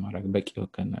ነገሮችን ማድረግ በቂ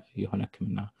የሆነ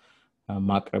ሕክምና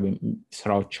ማቅረብ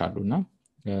ስራዎች አሉና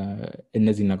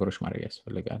እነዚህ ነገሮች ማድረግ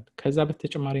ያስፈልጋል። ከዛ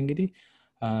በተጨማሪ እንግዲህ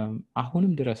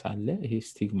አሁንም ድረስ አለ ይሄ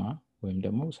ስቲግማ ወይም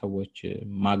ደግሞ ሰዎች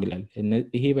ማግለል።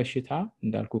 ይሄ በሽታ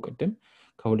እንዳልኩ ቅድም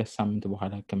ከሁለት ሳምንት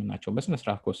በኋላ ሕክምናቸው በስነ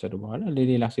ስርዓት ከወሰዱ በኋላ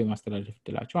ለሌላ ሰው የማስተላለፍ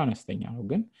እድላቸው አነስተኛ ነው።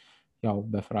 ግን ያው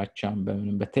በፍራቻም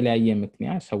በምንም በተለያየ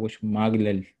ምክንያት ሰዎች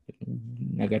ማግለል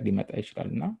ነገር ሊመጣ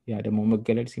ይችላልና ያ ደግሞ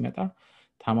መገለል ሲመጣ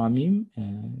ታማሚም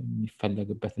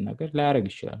የሚፈለግበት ነገር ላያረግ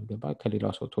ይችላል። ገባ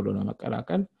ከሌላው ሰው ቶሎ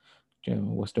ለመቀላቀል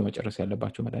ወስደው መጨረስ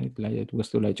ያለባቸው መድኃኒት ላይ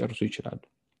ወስደው ላይ ጨርሱ ይችላሉ።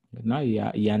 እና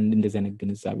ያን እንደዚህ አይነት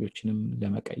ግንዛቤዎችንም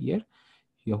ለመቀየር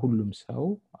የሁሉም ሰው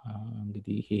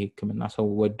እንግዲህ ይሄ ሕክምና ሰው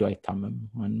ወዶ አይታመም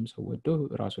ማንም ሰው ወዶ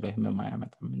ራሱ ላይ ህመም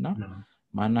አያመጣምና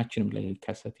ማናችንም ላይ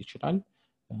ሊከሰት ይችላል።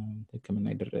 ሕክምና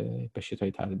በሽታው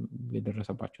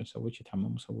የደረሰባቸው ሰዎች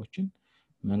የታመሙ ሰዎችን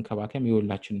መንከባከም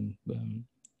የሁላችን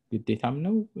ግዴታም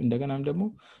ነው። እንደገናም ደግሞ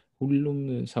ሁሉም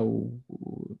ሰው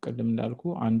ቀደም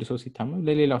እንዳልኩ አንድ ሰው ሲታመም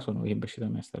ለሌላው ሰው ነው ይሄን በሽታ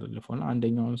የሚያስተላልፈውና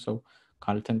አንደኛውን ሰው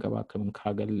ካልተንከባከብን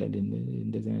ካገለልን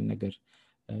እንደዚህ አይነት ነገር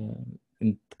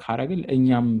ካረግል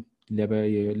እኛም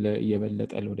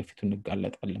የበለጠ ለወደፊቱ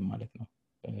እንጋለጣለን ማለት ነው።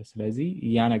 ስለዚህ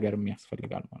ያ ነገርም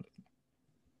ያስፈልጋል ማለት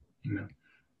ነው።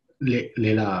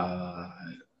 ሌላ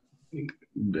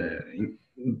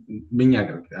በእኛ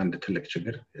አንድ ትልቅ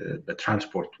ችግር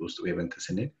በትራንስፖርት ውስጥ ወይበንተ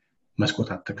ስንል መስኮት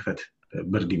አትክፈት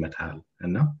ብርድ ይመታል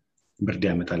እና ብርድ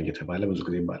ያመጣል እየተባለ ብዙ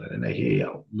ጊዜ ይባላል እና ይሄ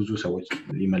ያው ብዙ ሰዎች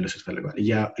ሊመልሱት ፈልገዋል።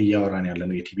 እያወራን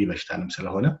ያለነው የቲቢ በሽታንም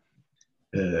ስለሆነ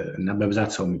እና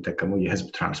በብዛት ሰው የሚጠቀመው የህዝብ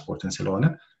ትራንስፖርትን ስለሆነ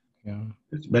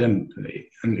በደንብ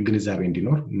ግንዛቤ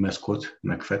እንዲኖር መስኮት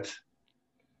መክፈት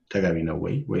ተገቢ ነው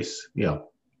ወይስ ያው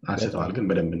አንስተዋል ግን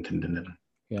በደንብ እንድንል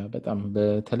ያ በጣም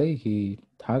በተለይ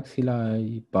ታክሲ ላይ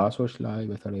ባሶች ላይ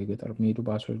በተለይ ገጠር የሚሄዱ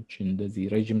ባሶች እንደዚህ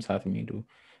ረጅም ሰዓት የሚሄዱ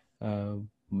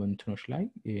እንትኖች ላይ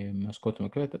መስኮት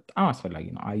መክፈት በጣም አስፈላጊ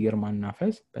ነው። አየር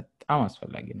ማናፈስ በጣም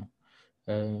አስፈላጊ ነው።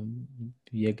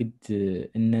 የግድ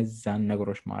እነዛን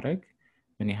ነገሮች ማድረግ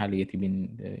ምን ያህል የቲቢን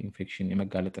ኢንፌክሽን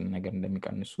የመጋለጥን ነገር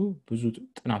እንደሚቀንሱ ብዙ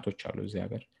ጥናቶች አሉ እዚህ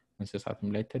ሀገር እንስሳትም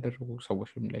ላይ ተደረጉ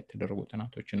ሰዎችም ላይ ተደረጉ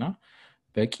ጥናቶችና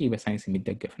በቂ በሳይንስ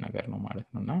የሚደገፍ ነገር ነው ማለት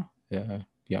ነውና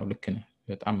ያው ልክ ነህ።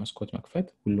 በጣም መስኮት መክፈት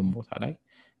ሁሉም ቦታ ላይ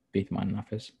ቤት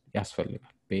ማናፈስ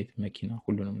ያስፈልጋል። ቤት መኪና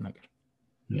ሁሉንም ነገር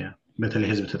በተለይ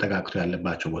ህዝብ ተጠቃቅቶ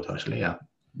ያለባቸው ቦታዎች ላይ ያ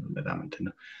በጣም እንትን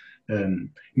ነው።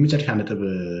 የመጨረሻ ነጥብ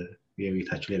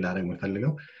የቤታችን ላይ ላደርግ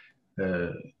የምፈልገው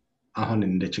አሁን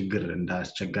እንደ ችግር እንደ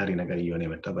አስቸጋሪ ነገር እየሆነ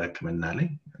የመጣው በሕክምና ላይ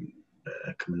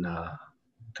በሕክምና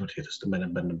ትምህርት ቤት ውስጥ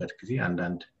በነበርንበት ጊዜ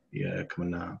አንዳንድ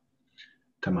የሕክምና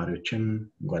ተማሪዎችን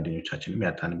ጓደኞቻችንም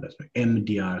ያጣንበት ነው።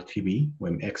 ኤምዲአር ቲቢ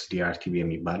ወይም ኤክስዲአር ቲቢ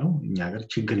የሚባለው እኛ ሀገር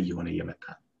ችግር እየሆነ እየመጣ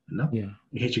እና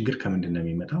ይሄ ችግር ከምንድን ነው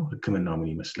የሚመጣው? ሕክምናው ምን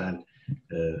ይመስላል?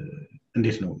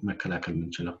 እንዴት ነው መከላከል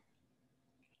የምንችለው?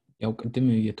 ያው ቅድም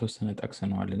የተወሰነ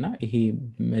ጠቅሰነዋልና ይሄ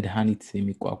መድኃኒት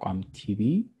የሚቋቋም ቲቢ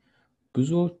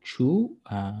ብዙዎቹ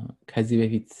ከዚህ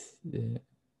በፊት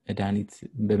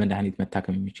በመድኃኒት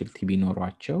መታከም የሚችል ቲቢ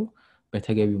ኖሯቸው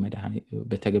በተገቢው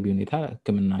ሁኔታ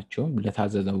ሕክምናቸውን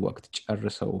ለታዘዘው ወቅት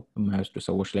ጨርሰው የማይወስዱ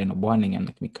ሰዎች ላይ ነው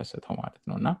በዋነኛነት የሚከሰተው ማለት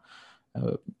ነውና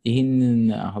ይህንን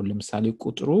አሁን ለምሳሌ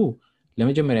ቁጥሩ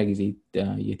ለመጀመሪያ ጊዜ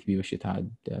የቲቢ በሽታ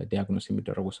ዲያግኖስ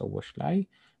የሚደረጉ ሰዎች ላይ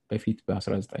በፊት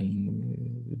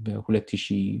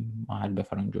በ2000 መሃል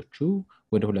በፈረንጆቹ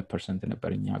ወደ 2%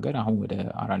 ነበር እኛ ሀገር አሁን ወደ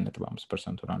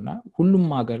 4.5% ነውና ሁሉም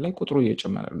ሀገር ላይ ቁጥሩ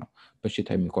እየጨመረ ነው በሽታ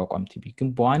የሚቋቋም ቲቢ። ግን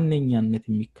በዋነኛነት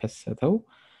የሚከሰተው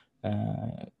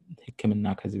ሕክምና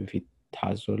ከዚህ በፊት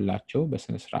ታዞላቸው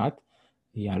በስነ ስርዓት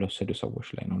ያልወሰዱ ሰዎች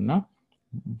ላይ ነውና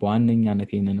በዋነኛነት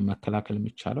ይሄንን መከላከል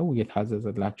የሚቻለው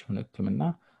የታዘዘላቸውን ሕክምና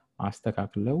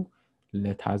አስተካክለው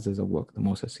ለታዘዘው ወቅት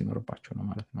መውሰድ ሲኖርባቸው ነው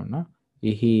ማለት ነውና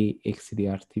ይሄ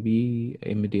ኤክስዲአር ቲቢ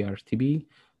ኤምዲአር ቲቢ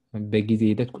በጊዜ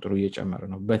ሂደት ቁጥሩ እየጨመረ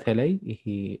ነው። በተለይ ይሄ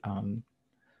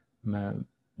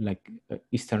ላይክ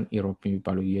ኢስተርን ዩሮፕ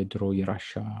የሚባለው የድሮ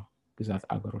የራሻ ግዛት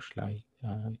አገሮች ላይ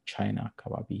ቻይና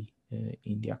አካባቢ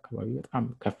ኢንዲያ አካባቢ በጣም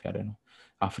ከፍ ያለ ነው።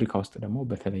 አፍሪካ ውስጥ ደግሞ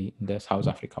በተለይ እንደ ሳውዝ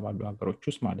አፍሪካ ባሉ ሀገሮች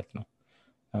ውስጥ ማለት ነው።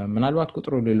 ምናልባት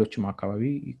ቁጥሩ ሌሎችም አካባቢ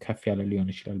ከፍ ያለ ሊሆን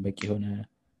ይችላል። በቂ የሆነ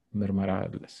ምርመራ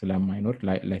ስለማይኖር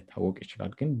ላይታወቅ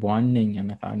ይችላል። ግን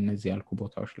በዋነኛነት እነዚህ ያልኩ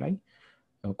ቦታዎች ላይ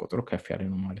ቁጥሩ ከፍ ያለ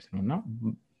ነው ማለት ነውና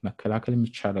መከላከል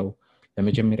የሚቻለው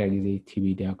ለመጀመሪያ ጊዜ ቲቢ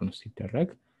ዲያግኖስ ሲደረግ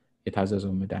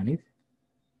የታዘዘው መድኃኒት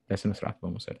በስነ ስርዓት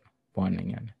በመውሰድ ነው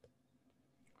በዋነኛነት።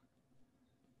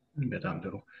 በጣም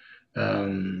ጥሩ።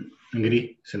 እንግዲህ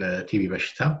ስለ ቲቢ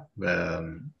በሽታ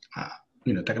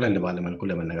ጠቅለል ባለ መልኩ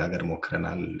ለመነጋገር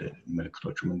ሞክረናል።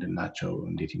 ምልክቶቹ ምንድናቸው?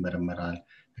 እንዴት ይመረመራል?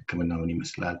 ሕክምናው ምን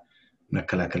ይመስላል?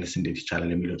 መከላከልስ እንዴት ይቻላል?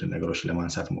 የሚሉትን ነገሮች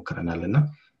ለማንሳት ሞክረናልና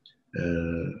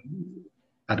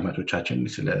አድማጮቻችን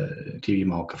ስለ ቲቢ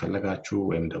ማወቅ ከፈለጋችሁ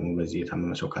ወይም ደግሞ በዚህ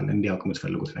የታመመ ሰው ካለ እንዲያውቅ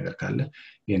የምትፈልጉት ነገር ካለ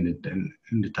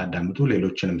እንድታዳምጡ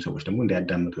ሌሎችንም ሰዎች ደግሞ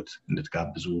እንዲያዳምጡት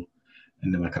እንድትጋብዙ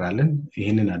እንመክራለን።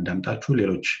 ይህንን አዳምጣችሁ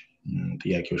ሌሎች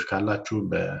ጥያቄዎች ካላችሁ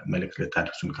በመልእክት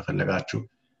ልታደርሱን ከፈለጋችሁ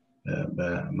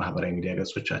በማህበራዊ ሚዲያ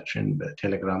ገጾቻችን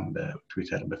በቴሌግራም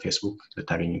በትዊተር በፌስቡክ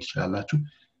ልታገኙ ትችላላችሁ።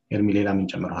 ኤርሚ ሌላ ምን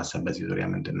ጨምረው ሐሳብ በዚህ ዙሪያ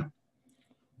ምንድነው?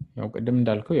 ያው ቀደም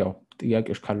እንዳልከው ያው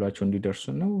ጥያቄዎች ካሏቸው እንዲደርሱ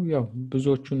ነው። ያው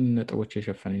ብዙዎቹን ነጥቦች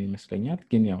የሸፈነን ይመስለኛል።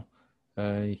 ግን ያው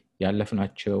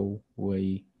ያለፍናቸው ወይ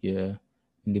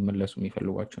እንዲመለሱ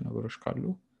የሚፈልጓቸው ነገሮች ካሉ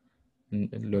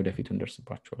ለወደፊቱ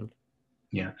እንደርስባቸዋል።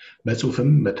 ያ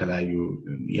በጽሁፍም በተለያዩ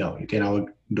ያው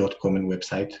የጤናወግ.com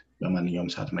ዌብሳይት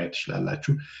በማንኛውም ሰዓት ማየት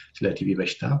ትችላላችሁ። ስለ ቲቪ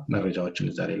በሽታ መረጃዎችን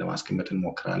እዛ ላይ ለማስቀመጥ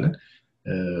እንሞክራለን።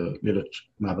 ሌሎች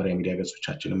ማህበራዊ ሚዲያ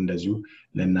ገጾቻችንም እንደዚሁ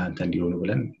ለእናንተ እንዲሆኑ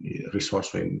ብለን ሪሶርስ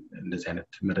ወይም እንደዚህ አይነት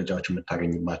መረጃዎችን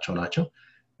የምታገኙባቸው ናቸው።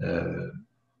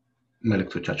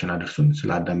 መልእክቶቻችሁን አድርሱን።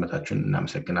 ስላዳመጣችሁን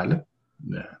እናመሰግናለን።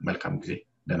 መልካም ጊዜ።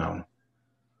 ደህና ሁኑ።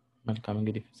 መልካም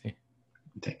እንግዲህ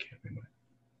Thank you.